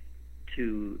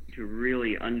to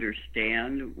really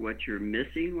understand what you're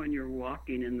missing when you're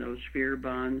walking in those fear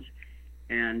bonds,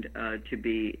 and to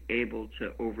be able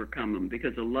to overcome them.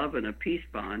 Because a love and a peace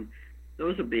bond,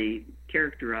 those will be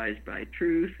characterized by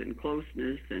truth and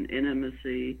closeness and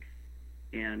intimacy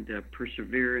and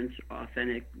perseverance,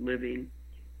 authentic living.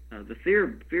 The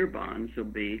fear bonds will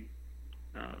be,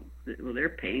 they're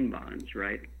pain bonds,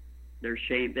 right?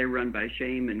 They're run by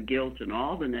shame and guilt and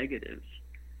all the negatives.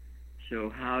 So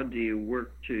how do you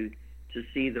work to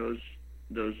see those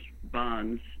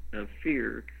bonds of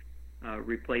fear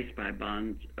replaced by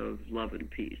bonds of love and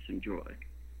peace and joy?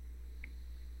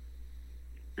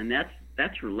 And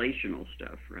that's relational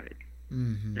stuff, right?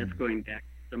 Mm-hmm. That's going back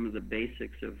to some of the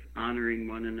basics of honoring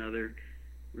one another,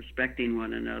 respecting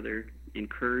one another,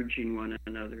 encouraging one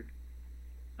another,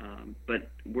 but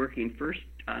working first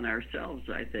on ourselves,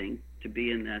 I think, to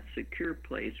be in that secure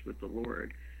place with the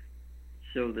Lord,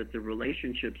 so that the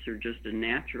relationships are just a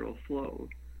natural flow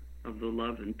of the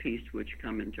love and peace which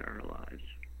come into our lives.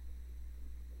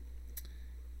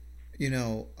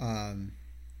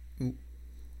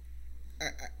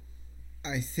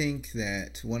 I think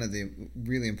that one of the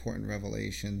really important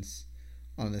revelations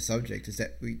on the subject is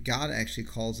that God actually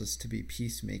calls us to be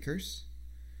peacemakers.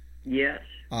 Yes.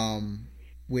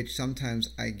 Which sometimes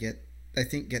I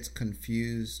think gets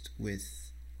confused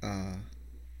with uh,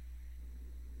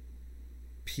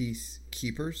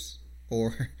 peacekeepers,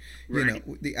 or Right.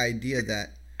 the idea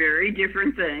that Very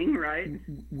different thing, right?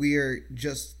 we're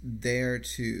just there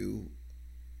to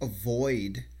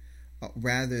avoid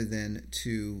rather than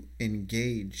to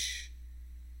engage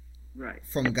Right.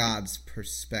 from God's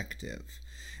perspective.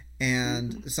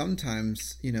 And Mm-hmm.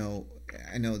 sometimes,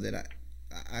 I know that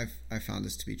I found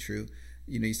this to be true.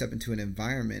 You step into an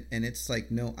environment and it's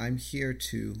like, no, I'm here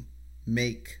to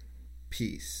make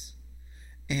peace.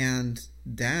 And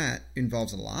that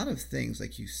involves a lot of things,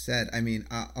 like you said. I mean,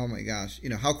 oh my gosh,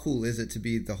 how cool is it to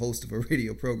be the host of a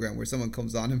radio program where someone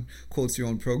comes on and quotes your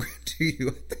own program to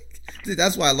you? I think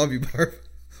that's why I love you, Barb.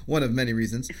 One of many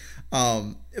reasons.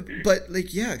 But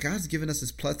like, yeah, God's given us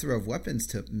this plethora of weapons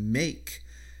to make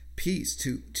peace,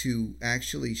 to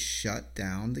actually shut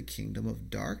down the kingdom of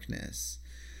darkness.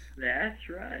 That's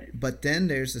right. But then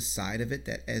there's a side of it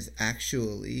that is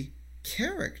actually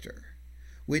character,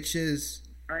 which is,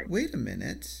 Right. wait a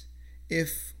minute,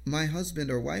 if my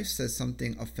husband or wife says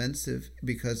something offensive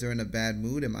because they're in a bad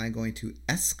mood, am I going to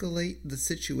escalate the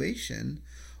situation,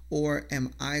 or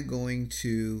am I going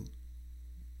to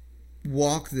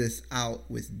walk this out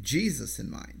with Jesus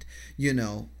in mind?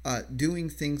 Doing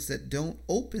things that don't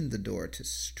open the door to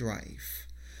strife,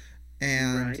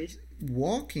 and Right.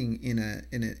 walking in a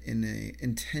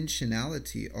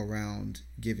intentionality around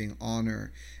giving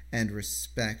honor and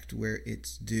respect where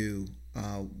it's due,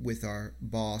 with our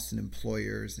boss and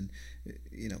employers and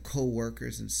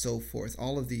co-workers and so forth.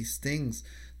 All of these things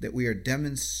that we are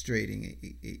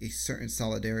demonstrating a certain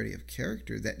solidarity of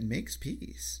character that makes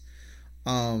peace.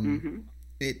 Mm-hmm.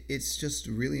 It's just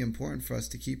really important for us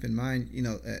to keep in mind.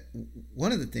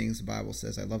 One of the things the Bible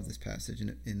says, I love this passage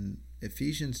in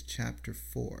Ephesians chapter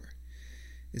 4.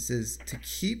 It says to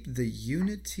keep the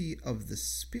unity of the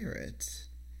Spirit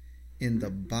in the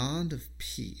bond of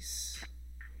peace.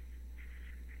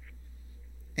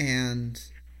 And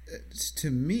to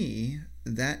me,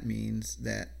 that means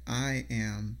that I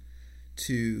am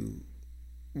to,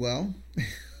 well,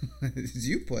 as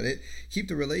you put it, keep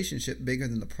the relationship bigger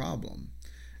than the problem.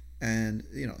 And,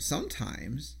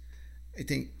 sometimes I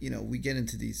think, we get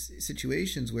into these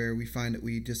situations where we find that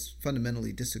we just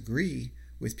fundamentally disagree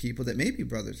with people that may be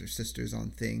brothers or sisters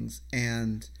on things,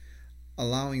 and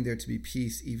allowing there to be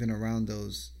peace even around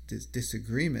those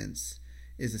disagreements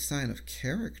is a sign of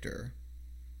character.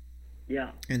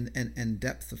 Yeah. And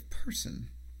depth of person.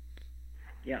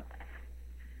 Yeah.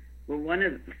 Well, one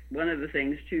of the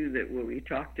things too that what we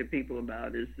talk to people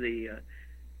about is the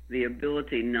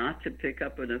ability not to pick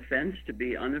up an offense, to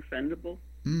be unoffendable.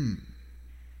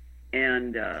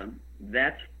 And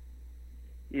that's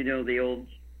the old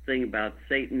thing about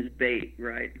Satan's bait,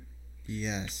 right?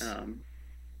 Yes.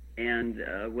 And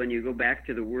when you go back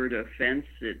to the word offense,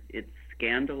 it's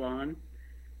scandalon,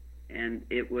 and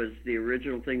the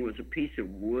original thing was a piece of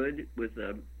wood with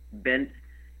a bent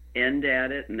end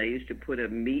at it, and they used to put a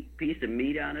piece of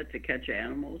meat on it to catch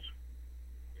animals.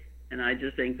 And I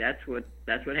just think that's what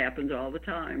happens all the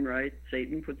time, right?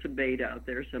 Satan puts a bait out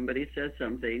there, somebody says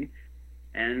something,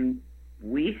 and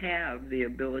we have the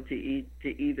ability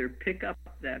to either pick up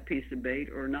that piece of bait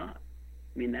or not.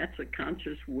 I mean, that's a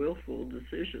conscious, willful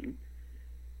decision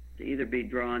to either be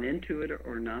drawn into it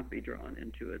or not be drawn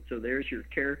into it. So there's your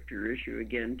character issue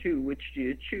again, too. Which do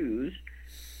you choose?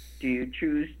 Do you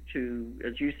choose to,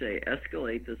 as you say,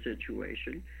 escalate the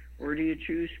situation, or do you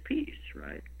choose peace,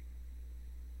 right?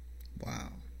 Wow.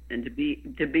 And to be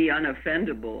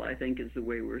unoffendable, I think, is the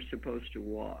way we're supposed to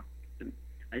walk.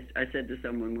 I said to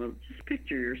someone, well, just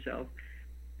picture yourself,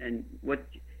 and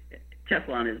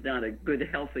Teflon is not a good,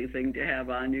 healthy thing to have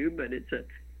on you, but it's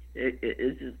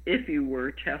if you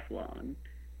were Teflon,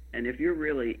 and if you're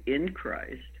really in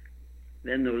Christ,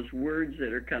 then those words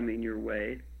that are coming your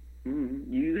way,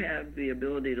 you have the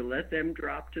ability to let them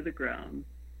drop to the ground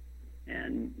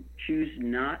and choose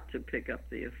not to pick up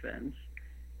the offense,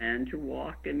 and to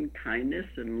walk in kindness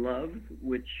and love,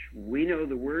 which we know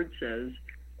the word says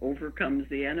overcomes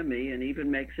the enemy and even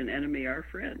makes an enemy our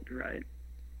friend, right?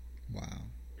 Wow.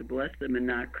 To bless them and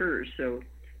not curse. So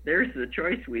there's the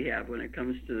choice we have when it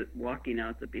comes to walking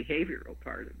out the behavioral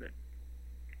part of it,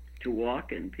 to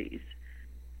walk in peace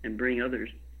and bring others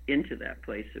into that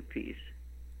place of peace.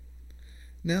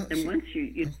 Now, and once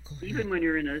even when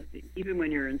you're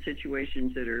in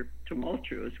situations that are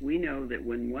tumultuous, we know that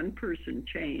when one person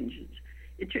changes,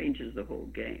 it changes the whole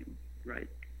game, right?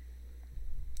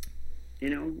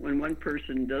 When one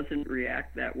person doesn't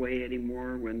react that way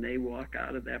anymore, when they walk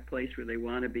out of that place where they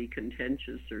want to be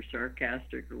contentious or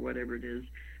sarcastic or whatever it is,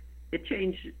 it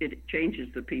changes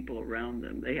the people around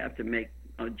them. They have to make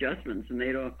adjustments, and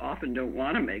they often don't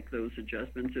want to make those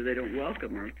adjustments, or they don't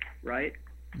welcome them, right?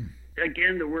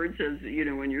 Again, the word says,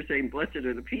 when you're saying blessed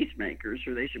are the peacemakers,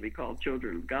 for they should be called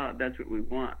children of God, that's what we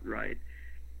want, right?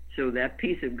 So that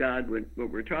peace of God,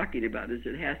 what we're talking about, is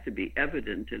it has to be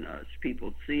evident in us.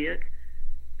 People see it,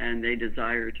 and they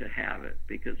desire to have it,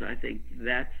 because I think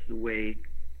that's the way,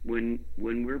 when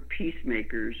we're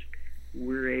peacemakers,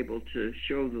 we're able to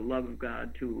show the love of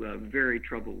God to a very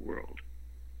troubled world.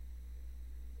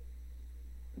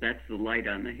 That's the light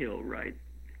on the hill, right?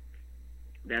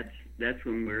 That's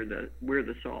when we're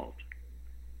the salt,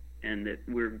 and that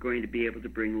we're going to be able to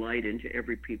bring light into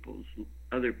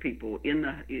other people in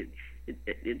the.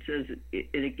 It says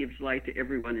it gives light to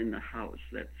everyone in the house.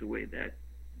 That's the way that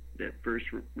verse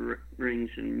rings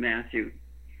in Matthew.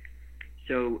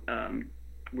 So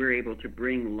we're able to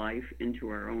bring life into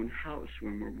our own house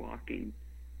when we're walking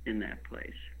in that place.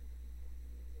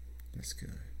 That's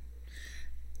good.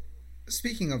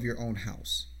 Speaking of your own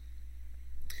house,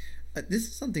 this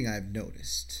is something I've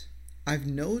noticed. I've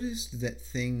noticed that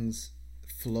things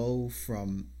flow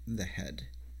from the head.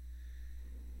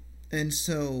 And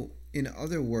so, in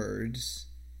other words,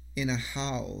 in a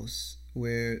house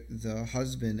where the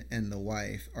husband and the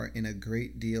wife are in a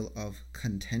great deal of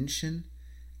contention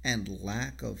and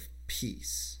lack of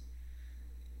peace,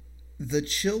 the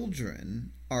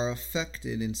children are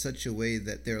affected in such a way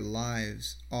that their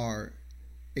lives are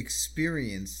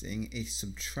experiencing a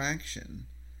subtraction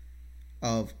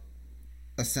of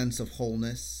a sense of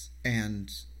wholeness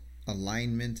and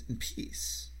alignment and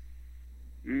peace.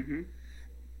 Mm-hmm.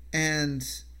 And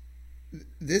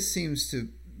this seems to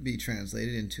be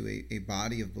translated into a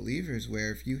body of believers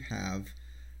where if you have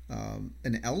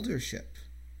an eldership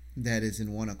that is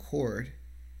in one accord,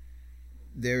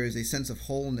 there is a sense of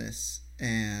wholeness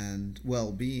and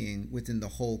well-being within the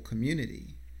whole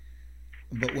community.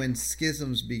 But when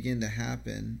schisms begin to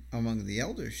happen among the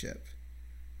eldership,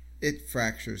 it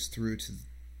fractures through to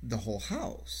the whole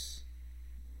house.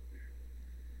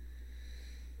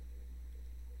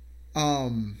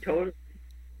 Totally.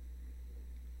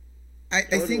 I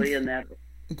think in that.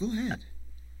 Go ahead.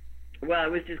 Well, I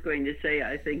was just going to say,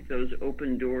 I think those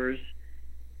open doors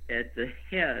at the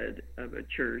head of a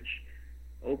church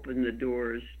open the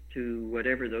doors to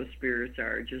whatever those spirits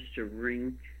are, just to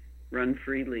run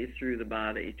freely through the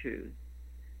body too.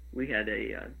 We had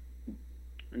a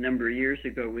number of years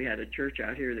ago, we had a church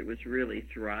out here that was really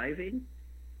thriving,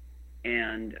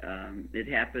 and it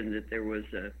happened that there was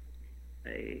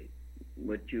a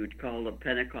what you would call a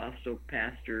Pentecostal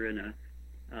pastor and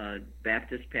a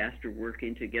Baptist pastor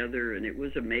working together, and it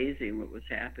was amazing what was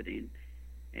happening.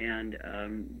 And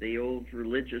the old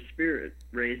religious spirit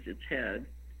raised its head,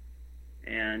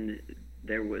 and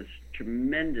there was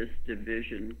tremendous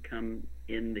division come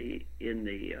in the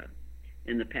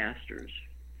pastors,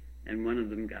 and one of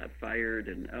them got fired,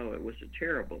 and it was a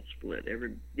terrible split.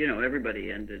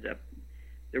 Everybody ended up.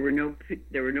 There were no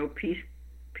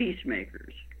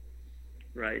peacemakers,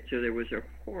 right? So there was a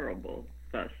horrible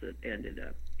fuss that ended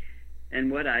up.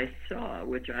 And what I saw,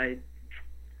 which I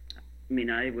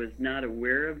was not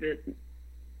aware of it,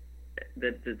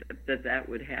 that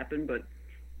would happen, but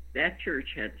that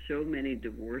church had so many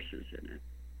divorces in it.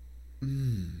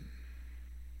 Mm.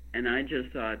 And I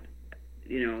just thought,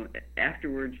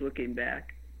 afterwards looking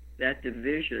back, that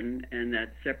division and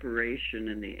that separation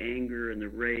and the anger and the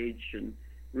rage and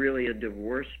really a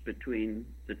divorce between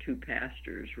the two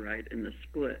pastors, right, and the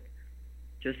split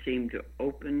just seemed to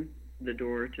open the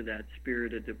door to that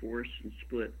spirit of divorce and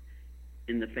split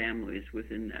in the families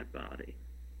within that body.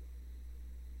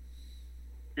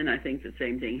 And I think the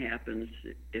same thing happens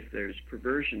if there's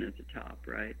perversion at the top,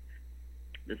 right?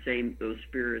 Those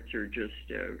spirits are just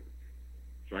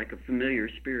like a familiar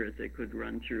spirit that could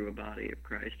run through a body of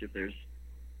Christ.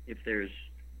 If there's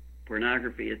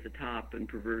pornography at the top and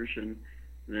perversion,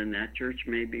 then that church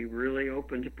may be really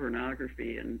open to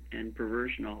pornography and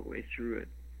perversion all the way through it.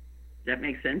 Does that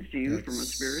make sense to you from a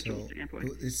spiritual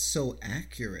standpoint? It's so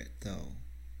accurate, though.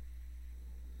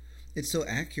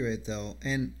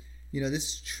 And,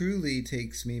 this truly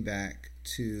takes me back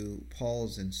to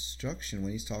Paul's instruction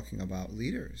when he's talking about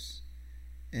leaders.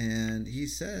 And he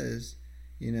says,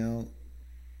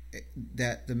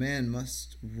 that the man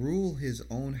must rule his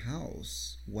own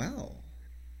house well.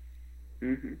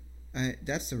 Mm-hmm.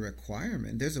 That's a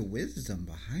requirement. There's a wisdom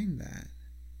behind that.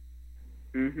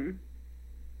 Mm-hmm.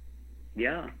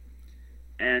 Yeah.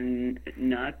 And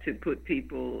not to put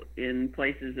people in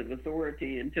places of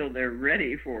authority until they're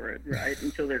ready for it, right?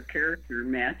 Until their character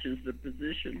matches the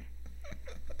position.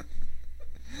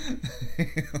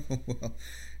 Well,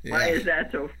 yeah. Why is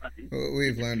that so funny?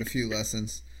 We've learned a few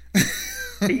lessons.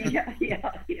 Yeah.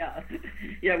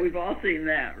 We've all seen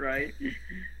that, right?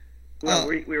 Well,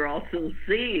 we're also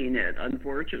seeing it,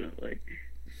 unfortunately.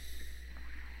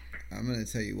 I'm going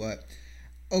to tell you what.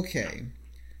 Okay,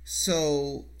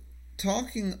 so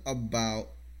talking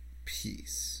about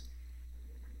peace,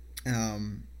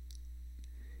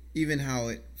 even how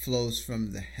it flows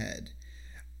from the head,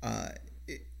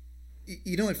 it,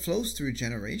 it flows through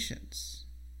generations.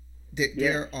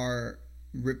 There are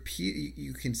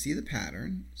you can see the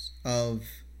patterns of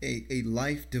a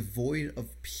life devoid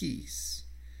of peace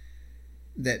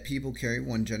that people carry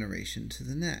one generation to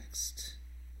the next.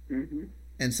 Mm-hmm.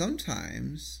 And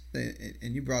sometimes,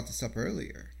 and you brought this up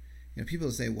earlier,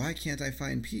 people say, why can't I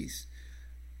find peace?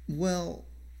 Well,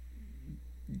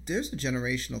 there's a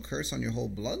generational curse on your whole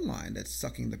bloodline that's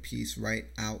sucking the peace right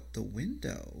out the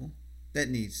window that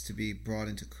needs to be brought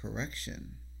into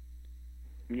correction.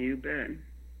 You bet.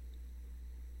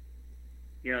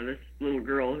 Yeah, this little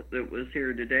girl that was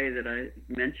here today that I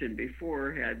mentioned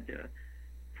before had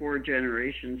 4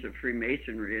 generations of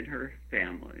Freemasonry in her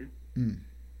family.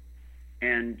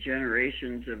 And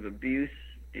generations of abuse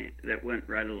that went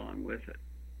right along with it.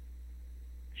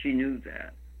 She knew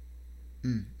that.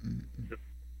 So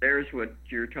there's what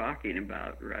you're talking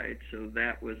about, right? So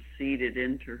that was seeded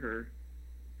into her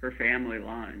family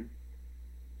line,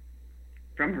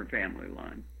 from her family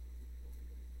line.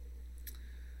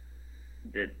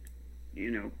 That,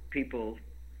 people,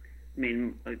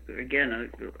 again,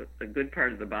 a good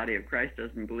part of the body of Christ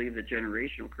doesn't believe that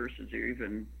generational curses are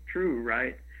even true,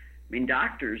 right?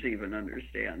 Doctors even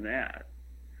understand that.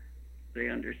 They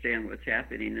understand what's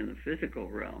happening in the physical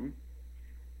realm,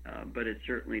 but it's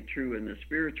certainly true in the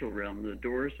spiritual realm, the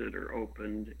doors that are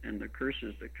opened and the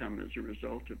curses that come as a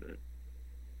result of it.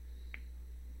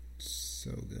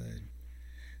 So good.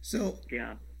 So,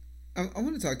 yeah. I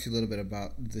want to talk to you a little bit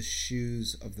about the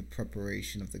shoes of the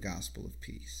preparation of the gospel of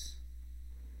peace.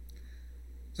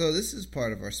 So this is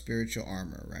part of our spiritual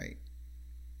armor, right?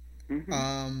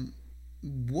 Mm-hmm.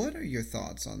 What are your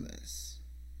thoughts on this?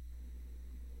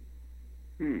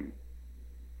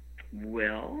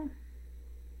 Well,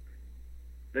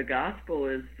 the gospel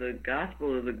is the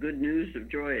gospel of the good news of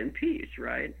joy and peace,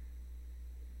 right?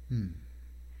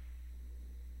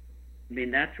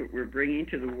 That's what we're bringing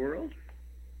to the world.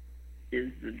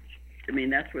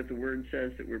 That's what the word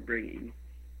says that we're bringing,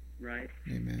 right?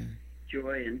 Amen.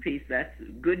 Joy and peace. That's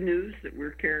good news that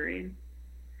we're carrying.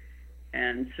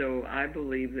 And so I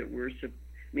believe that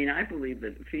I believe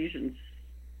that Ephesians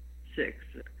 6,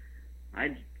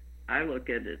 I look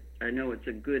at it, I know it's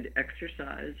a good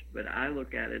exercise, but I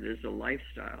look at it as a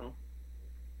lifestyle.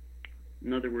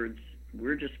 In other words,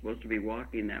 we're just supposed to be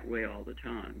walking that way all the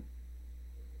time.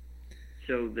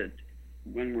 So that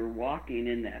when we're walking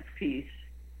in that peace,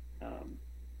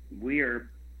 we are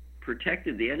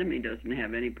protected. The enemy doesn't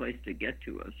have any place to get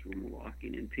to us when we're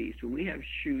walking in peace. When we have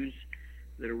shoes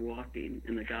that are walking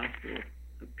in the gospel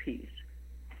of peace,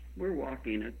 we're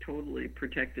walking a totally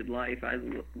protected life. I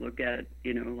look at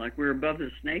it, like we're above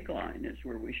the snake line is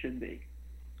where we should be.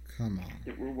 Come on.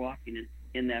 That we're walking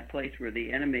in that place where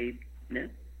the enemy,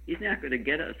 he's not going to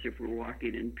get us if we're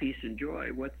walking in peace and joy.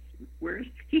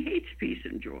 He hates peace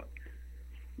and joy.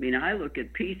 I look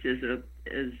at peace as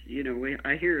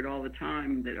I hear it all the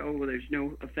time that, there's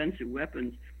no offensive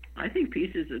weapons. I think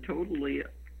peace is a totally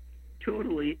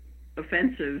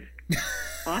offensive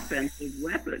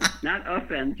weapon, not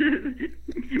offensive.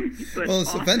 But well,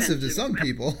 it's offensive to some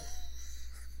people.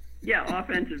 Yeah,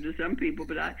 offensive to some people,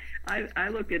 but I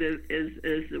look at it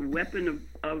as a weapon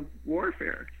of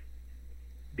warfare,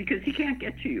 because he can't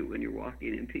get to you when you're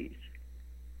walking in peace,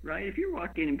 right? If you're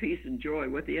walking in peace and joy,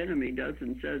 what the enemy does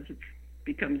and says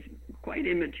becomes quite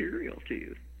immaterial to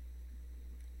you.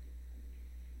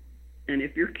 And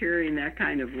if you're carrying that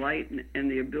kind of light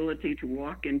and the ability to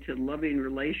walk into loving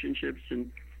relationships and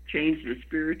change the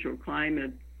spiritual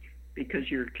climate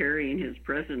because you're carrying his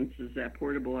presence as that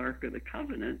portable Ark of the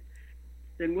Covenant,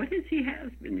 then what does he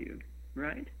have in you,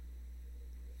 right?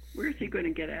 Where's he going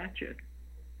to get at you?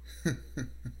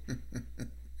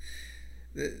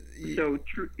 So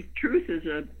truth is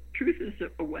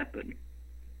a weapon.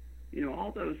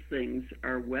 All those things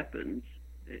are weapons.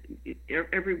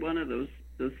 Every one of those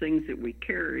things that we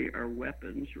carry are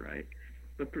weapons, right?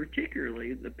 But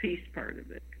particularly the peace part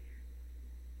of it,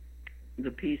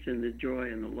 the peace and the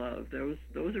joy and the love. Those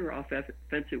are all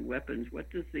offensive weapons. What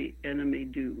does the enemy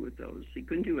do with those? He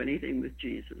couldn't do anything with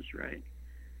Jesus, right?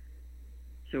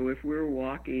 So if we're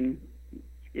walking,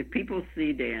 if people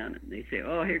see Dan and they say,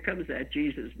 "Oh, here comes that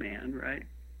Jesus man," right?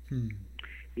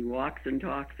 He walks and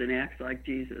talks and acts like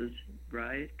Jesus,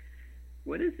 right?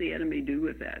 What does the enemy do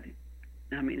with that?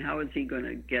 I mean, how is he going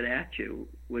to get at you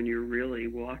when you're really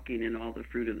walking in all the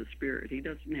fruit of the Spirit? He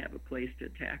doesn't have a place to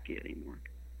attack you anymore.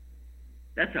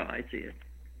 That's how I see it.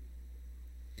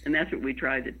 And that's what we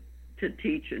try to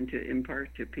teach and to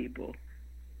impart to people,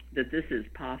 that this is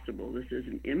possible. This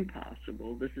isn't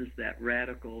impossible. This is that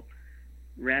radical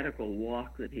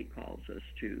walk that he calls us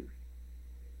to.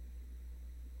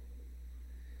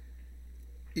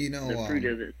 You know, the fruit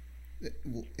of this.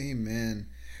 Amen.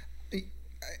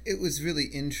 It was really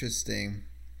interesting.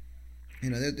 You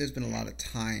know, there's been a lot of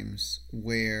times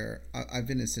where I've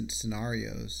been in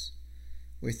scenarios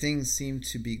where things seem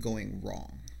to be going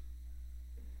wrong.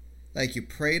 Like, you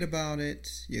prayed about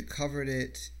it, you covered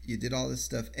it, you did all this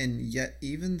stuff, and yet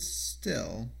even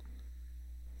still,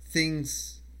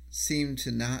 things seem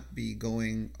to not be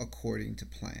going according to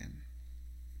plan.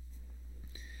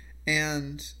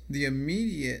 And the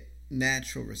immediate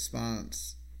natural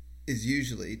response is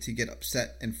usually to get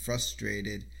upset and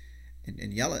frustrated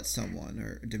and yell at someone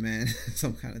or demand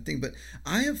some kind of thing. But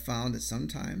I have found that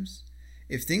sometimes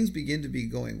if things begin to be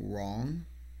going wrong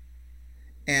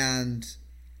and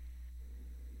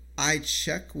I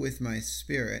check with my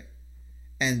spirit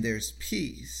and there's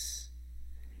peace,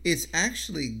 it's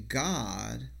actually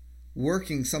God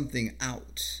working something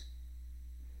out.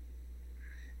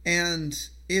 And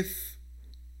if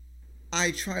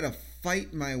I try to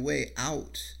fight my way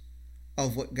out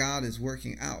of what God is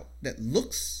working out that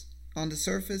looks on the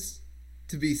surface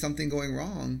to be something going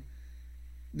wrong,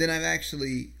 then I'm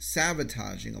actually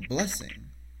sabotaging a blessing.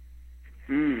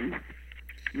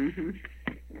 Mm-hmm.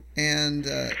 And,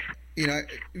 you know,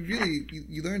 really,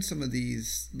 you learn some of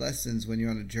these lessons when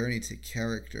you're on a journey to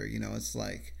character. You know, it's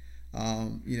like,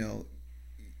 you know,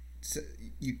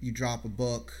 you drop a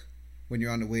book when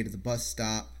you're on the way to the bus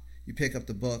stop. You pick up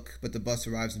the book, but the bus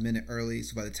arrives a minute early.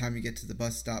 So by the time you get to the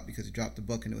bus stop, because you dropped the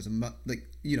book and it was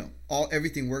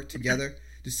everything worked together,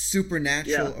 the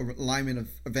supernatural alignment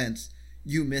of events,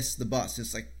 you miss the bus.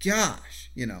 It's like, gosh,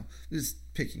 you know,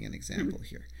 just picking an example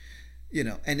here, you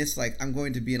know, and it's like, I'm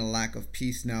going to be in a lack of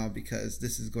peace now because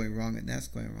this is going wrong and that's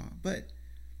going wrong. But,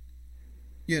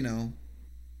 you know,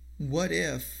 what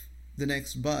if the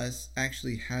next bus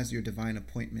actually has your divine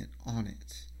appointment on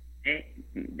it?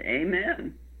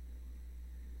 Amen.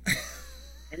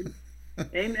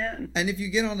 Amen. And if you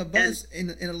get on the bus in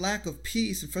a lack of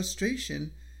peace and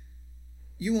frustration,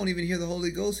 you won't even hear the Holy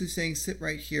Ghost who's saying, sit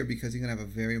right here because you're going to have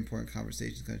a very important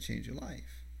conversation that's going to change your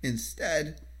life.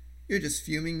 Instead, you're just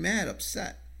fuming, mad,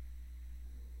 upset.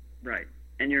 Right.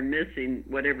 And you're missing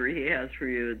whatever he has for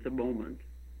you at the moment.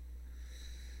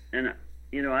 And,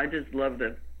 you know, I just love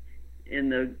in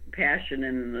the Passion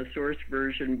and in the Source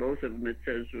version, both of them, it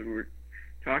says, when we're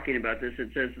talking about this, it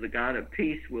says, the God of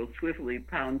peace will swiftly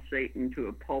pound Satan to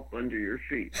a pulp under your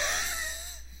feet.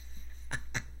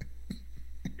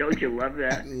 Don't you love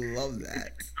that? I love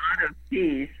that. God of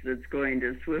peace that's going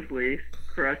to swiftly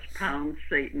pound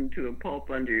Satan to a pulp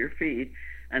under your feet,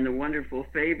 and the wonderful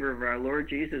favor of our Lord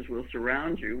Jesus will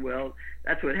surround you. Well,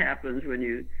 that's what happens when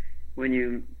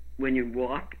you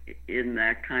walk in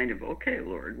that kind of, okay,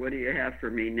 Lord, what do you have for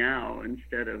me now,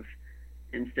 instead of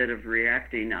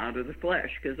reacting out of the flesh,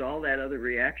 because all that other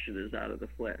reaction is out of the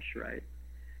flesh, right?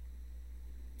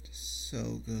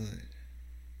 So good.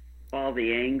 All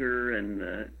the anger and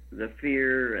the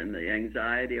fear and the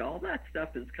anxiety, all that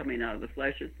stuff is coming out of the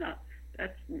flesh. It's not,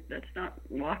 that's not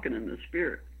walking in the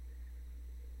Spirit.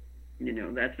 You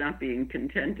know, that's not being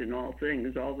content in all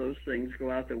things. All those things go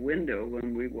out the window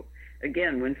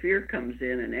when fear comes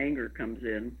in and anger comes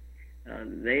in.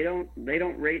 They don't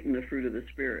rate in the fruit of the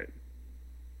Spirit,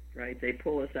 right? They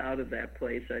pull us out of that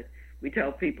place. We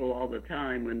tell people all the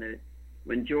time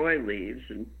when joy leaves,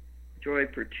 and joy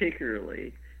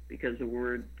particularly, because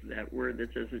that word that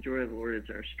says the joy of the Lord is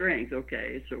our strength.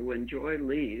 Okay, so when joy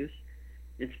leaves,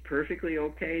 it's perfectly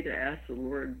okay to ask the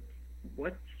Lord,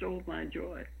 what stole my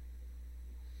joy?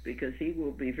 Because he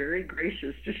will be very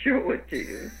gracious to show it to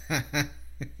you.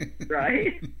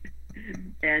 Right?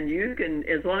 And you can,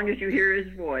 as long as you hear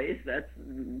his voice, that's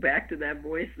back to that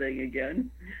voice thing again.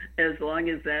 As long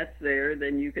as that's there,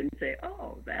 then you can say,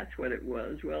 oh, that's what it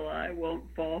was. Well, I won't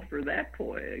fall for that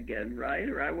ploy again, right?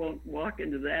 Or I won't walk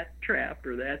into that trap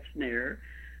or that snare.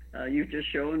 You've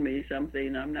just shown me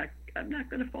something. I'm not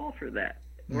going to fall for that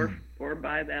or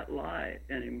buy that lie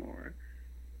anymore.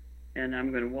 And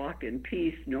I'm going to walk in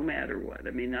peace no matter what.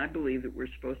 I mean, I believe that we're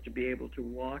supposed to be able to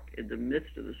walk in the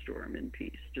midst of the storm in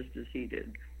peace, just as he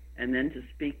did, and then to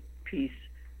speak peace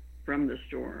from the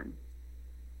storm.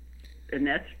 And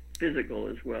that's physical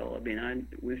as well. I mean,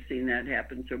 we've seen that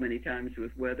happen so many times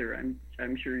with weather.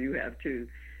 I'm sure you have too.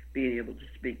 being able to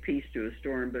speak peace to a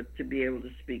storm, but to be able to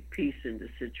speak peace into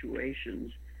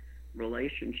situations,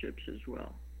 relationships as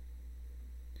well.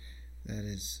 That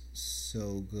is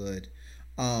so good.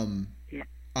 Yeah.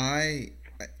 I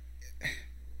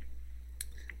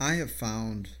I have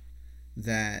found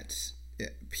that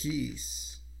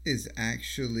peace is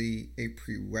actually a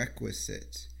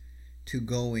prerequisite to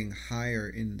going higher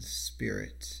in the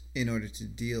spirit in order to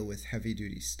deal with heavy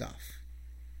duty stuff.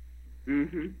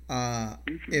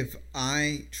 If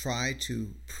I try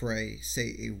to pray,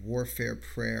 say, a warfare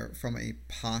prayer from a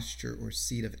posture or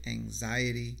seat of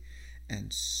anxiety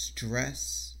and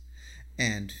stress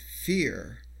and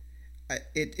fear,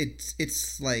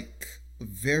 it's like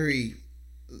very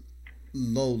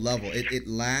low level. It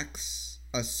lacks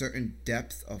a certain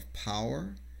depth of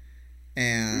power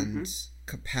and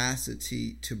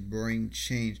capacity to bring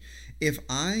change. If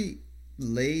I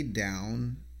lay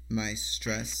down my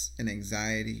stress and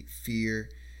anxiety, fear,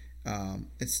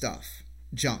 it's stuff,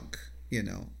 junk,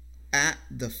 at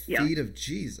the feet of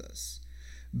Jesus,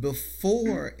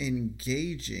 before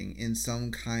engaging in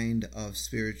some kind of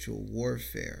spiritual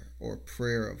warfare or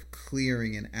prayer of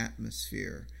clearing an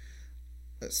atmosphere,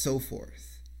 so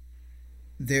forth,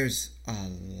 there's a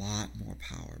lot more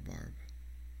power, Barb.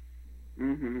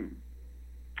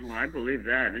 Well, I believe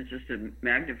that. It just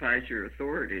magnifies your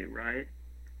authority, right?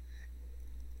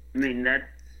 I mean,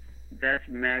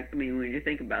 when you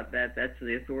think about that, that's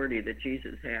the authority that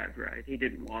Jesus had, right? He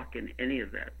didn't walk in any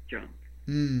of that junk.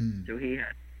 So he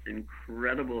had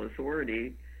incredible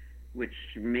authority, which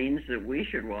means that we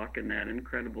should walk in that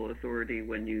incredible authority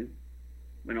when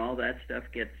all that stuff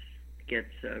gets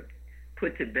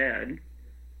put to bed,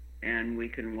 and we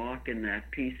can walk in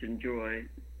that peace and joy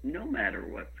no matter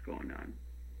what's going on,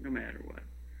 no matter what.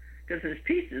 Because the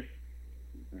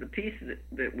peace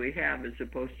that we have is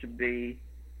supposed to be,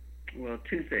 well,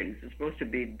 two things. It's supposed to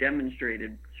be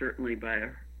demonstrated certainly by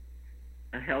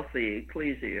a healthy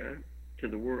ecclesia to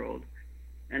the world,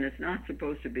 and it's not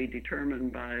supposed to be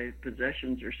determined by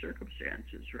possessions or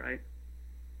circumstances, right?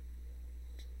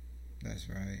 That's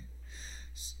right.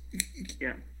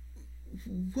 Yeah.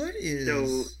 What is...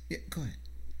 So, yeah, go ahead.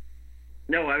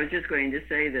 No, I was just going to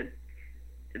say that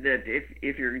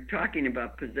if you're talking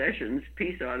about possessions,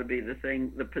 peace ought to be the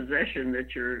possession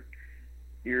that you're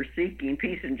seeking,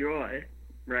 peace and joy,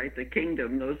 right? The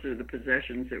kingdom, those are the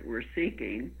possessions that we're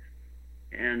seeking,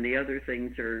 and the other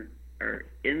things are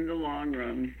in the long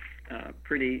run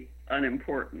pretty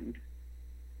unimportant.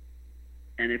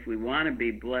 And if we want to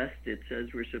be blessed, it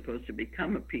says we're supposed to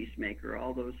become a peacemaker.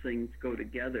 All those things go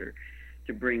together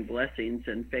to bring blessings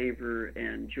and favor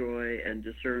and joy and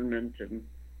discernment and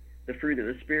the fruit of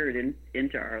the Spirit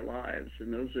into our lives.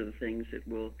 And those are the things that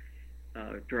will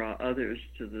draw others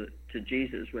to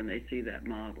Jesus when they see that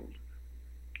modeled.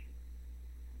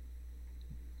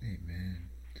 Amen.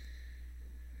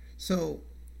 So,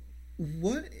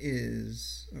 what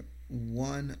is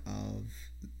one of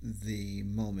the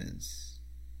moments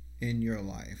in your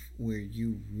life where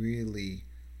you really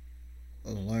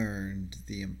learned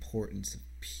the importance of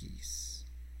peace?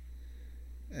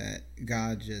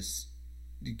 God just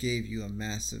gave you a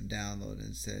massive download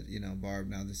and said, Barb,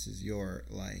 now this is your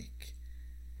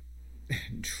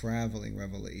traveling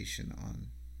revelation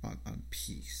on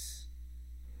peace.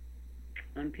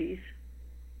 On peace?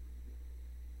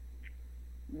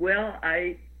 Well,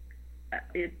 I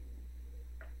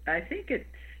think it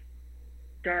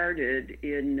started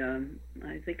in,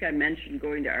 I think I mentioned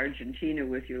going to Argentina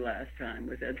with you last time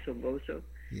with Ed Silvoso.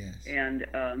 Yes. And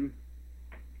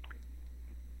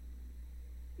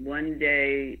one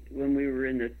day when we were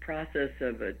in the process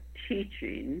of a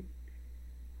teaching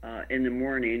in the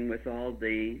morning with all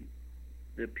the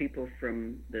people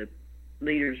from the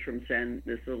leaders from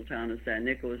this little town of San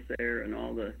Nicolas there, and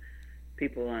all the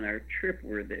people on our trip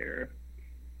were there,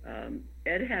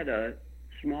 Ed had a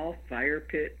small fire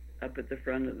pit up at the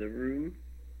front of the room,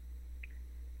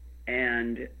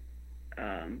 and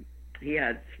he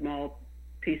had small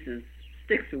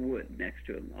sticks of wood next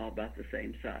to him, all about the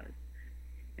same size.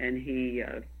 And he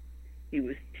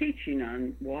was teaching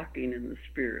on walking in the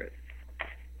Spirit.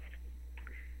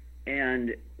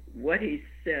 And what he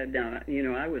said, now,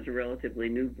 I was a relatively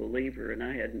new believer, and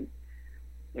I hadn't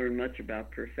learned much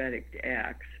about prophetic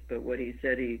acts, but what he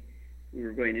said we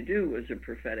were going to do was a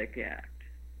prophetic act.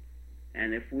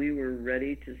 And if we were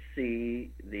ready to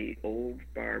see the old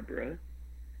Barbara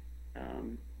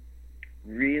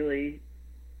really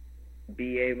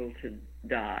be able to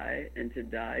die, and to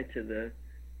die to the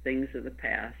things of the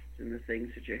past and the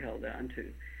things that you held on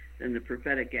to, then the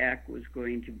prophetic act was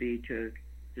going to be to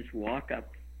just walk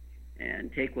up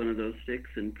and take one of those sticks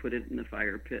and put it in the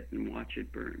fire pit and watch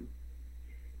it burn.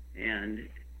 And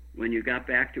when you got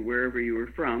back to wherever you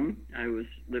were from, I was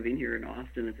living here in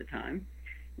Austin at the time.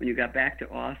 When you got back to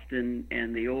Austin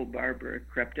and the old Barbara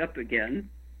crept up again,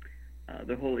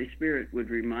 the Holy Spirit would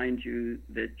remind you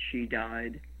that she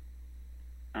died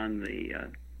on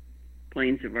the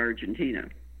plains of Argentina.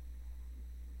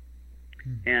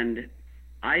 And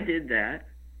I did that,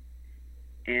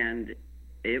 and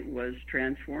it was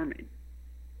transforming.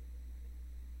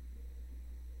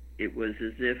 It was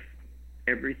as if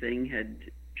everything had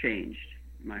changed.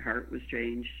 My heart was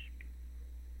changed.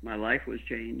 My life was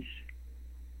changed.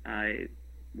 I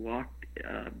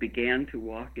began to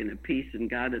walk in a peace, and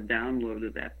God had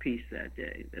downloaded that peace that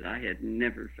day that I had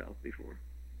never felt before.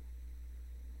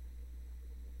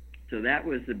 So that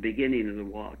was the beginning of the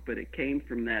walk, but it came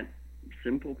from that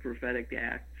simple prophetic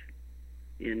act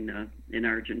in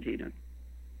Argentina.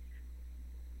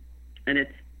 And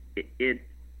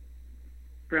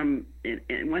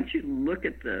once you look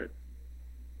at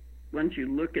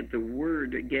the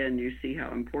word again, you see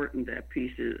how important that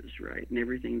peace is, right? And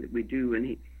everything that we do.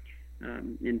 And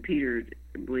in Peter,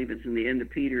 I believe it's in the end of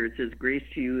Peter, it says, "Grace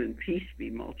to you and peace be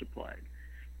multiplied."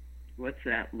 What's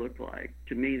that look like?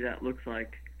 To me, that looks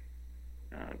like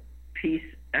peace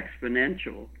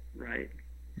exponential, right?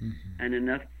 Mm-hmm. And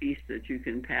enough peace that you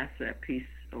can pass that peace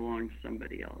along to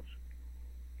somebody else.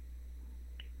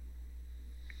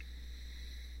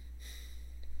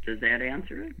 Does that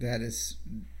answer it? That is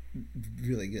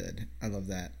really good. I love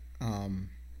that.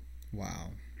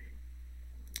 Wow.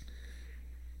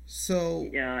 So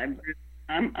yeah,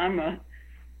 I'm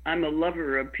a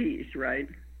lover of peace, right?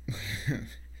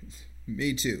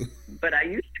 Me too. But I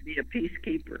used to be a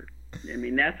peacekeeper. I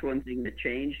mean, that's one thing that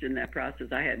changed in that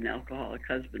process. I had an alcoholic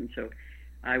husband, so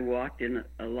I walked in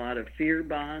a lot of fear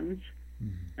bonds,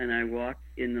 and I walked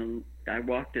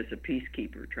as a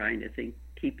peacekeeper, trying to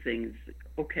keep things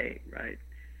okay, right?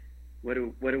 What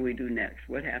do we do next?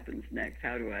 What happens next?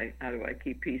 How do I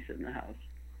keep peace in the house?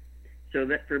 So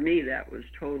that for me, that was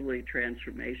totally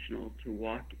transformational to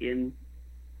walk in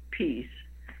peace,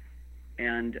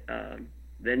 and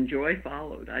then joy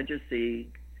followed. I just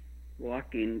see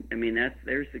walking. I mean,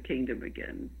 there's the kingdom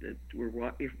again. That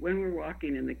when we're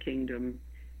walking in the kingdom,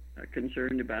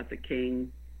 concerned about the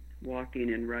King, walking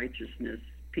in righteousness,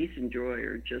 peace and joy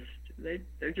are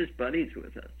they're just buddies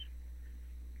with us.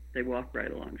 They walk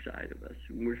right alongside of us.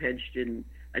 And we're hedged in.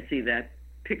 I see that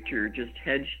picture just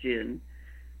hedged in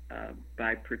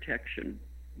by protection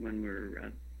when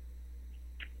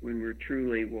we're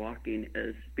truly walking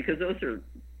because those are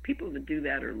people that do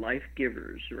that are life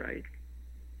givers, right?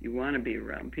 You want to be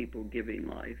around people giving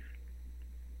life.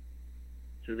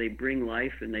 So they bring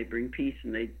life and they bring peace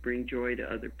and they bring joy to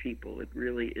other people. It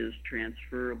really is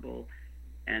transferable,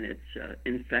 and it's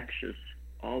infectious.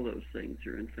 All those things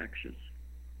are infectious.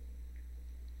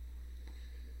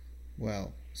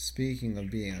 Well, speaking of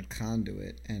being a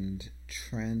conduit and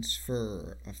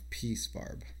transfer of peace,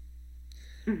 Barb,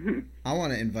 I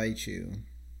want to invite you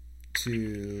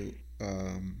to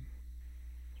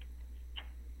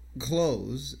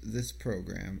close this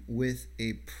program with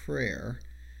a prayer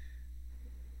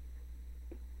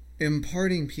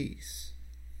imparting peace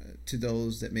to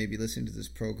those that may be listening to this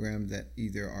program that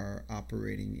either are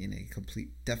operating in a complete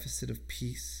deficit of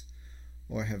peace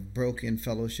or have broken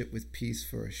fellowship with peace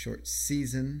for a short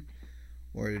season,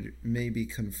 or may be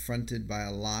confronted by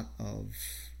a lot of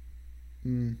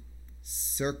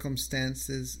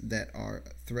circumstances that are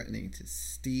threatening to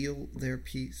steal their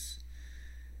peace.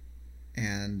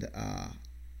 And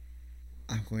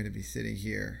I'm going to be sitting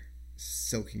here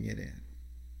soaking it in.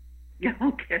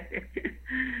 Okay.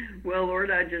 Well,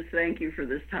 Lord, I just thank you for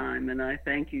this time, and I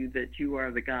thank you that you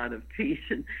are the God of peace,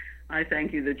 and I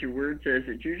thank you that your word says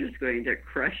that you're just going to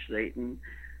crush Satan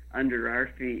under our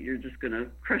feet. You're just going to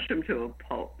crush him to a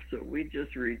pulp. So we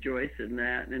just rejoice in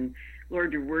that. And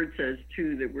Lord, your word says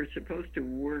too that we're supposed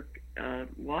to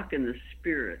walk in the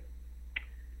Spirit,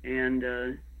 and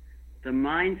the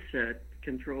mindset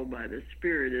controlled by the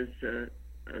Spirit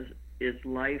is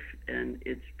life and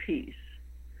it's peace.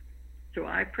 So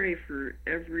I pray for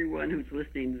everyone who's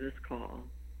listening to this call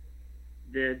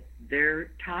that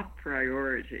their top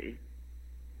priority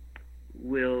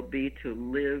will be to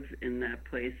live in that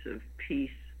place of peace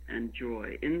and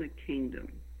joy in the kingdom,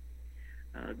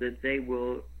 that they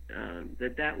will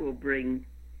that will bring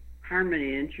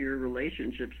harmony into your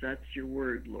relationships. That's your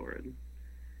word, Lord.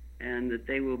 And that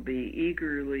they will be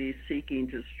eagerly seeking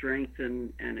to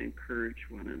strengthen and encourage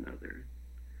one another.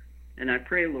 And I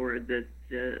pray, Lord, that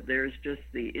there's just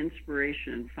the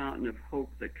inspiration and fountain of hope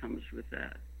that comes with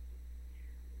that.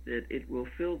 that it will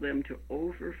fill them to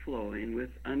overflowing with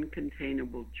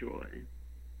uncontainable joy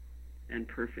and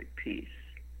perfect peace.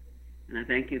 And I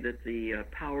thank you that the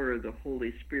power of the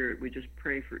Holy Spirit, we just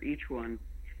pray for each one,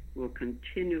 will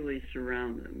continually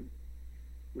surround them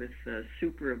with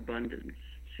superabundance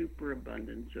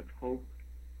of hope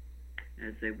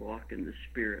as they walk in the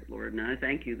Spirit, Lord. And I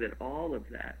thank you that all of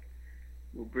that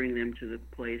will bring them to the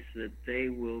place that they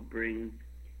will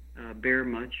bear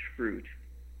much fruit.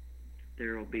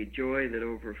 There will be joy that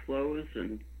overflows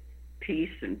and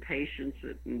peace and patience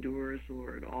that endures,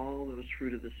 Lord. All those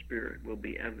fruit of the Spirit will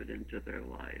be evident to their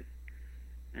life.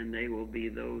 And they will be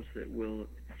those that will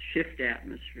shift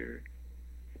atmosphere,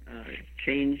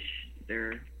 change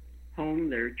their home,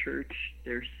 their church,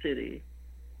 their city,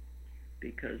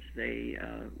 because they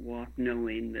walk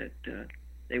knowing that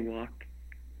they walk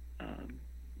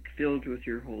filled with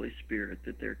your Holy Spirit,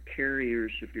 that they're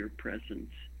carriers of your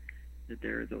presence, that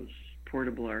they're those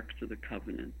portable arks of the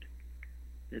covenant,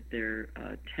 that they're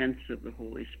tents of the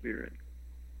Holy Spirit,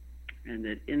 and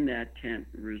that in that tent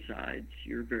resides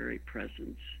your very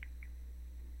presence.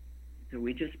 So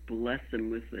we just bless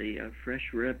them with a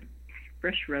fresh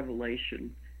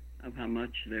revelation of how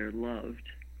much they're loved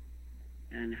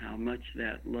and how much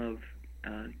that love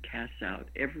casts out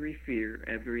every fear,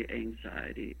 every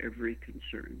anxiety, every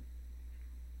concern.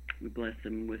 We bless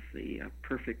them with the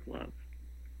perfect love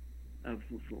of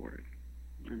the Lord.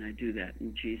 And I do that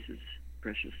in Jesus'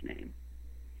 precious name.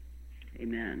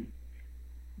 Amen.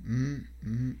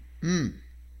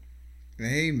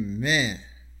 Amen.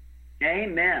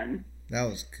 Amen. That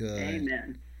was good.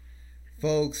 Amen.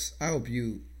 Folks, I hope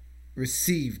you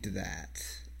received that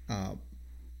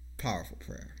powerful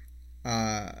prayer.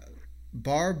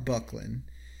 Barb Bucklin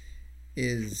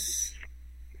is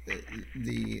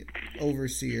the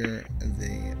overseer,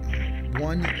 the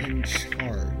one in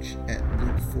charge at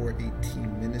Luke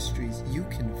 418 Ministries. You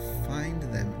can find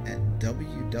them at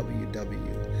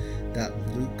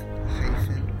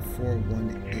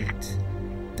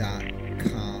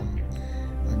www.luke-418.com.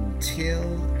 Until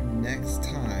next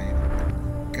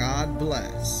time, God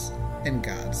bless and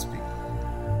Godspeed.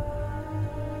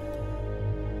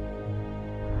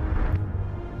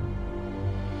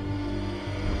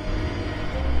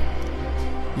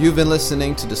 You've been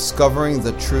listening to Discovering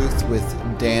the Truth with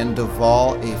Dan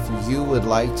Duvall. If you would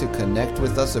like to connect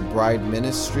with us at Bride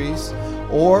Ministries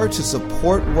or to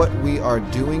support what we are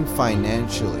doing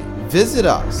financially, visit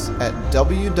us at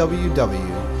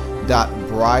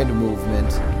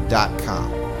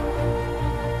www.bridemovement.com.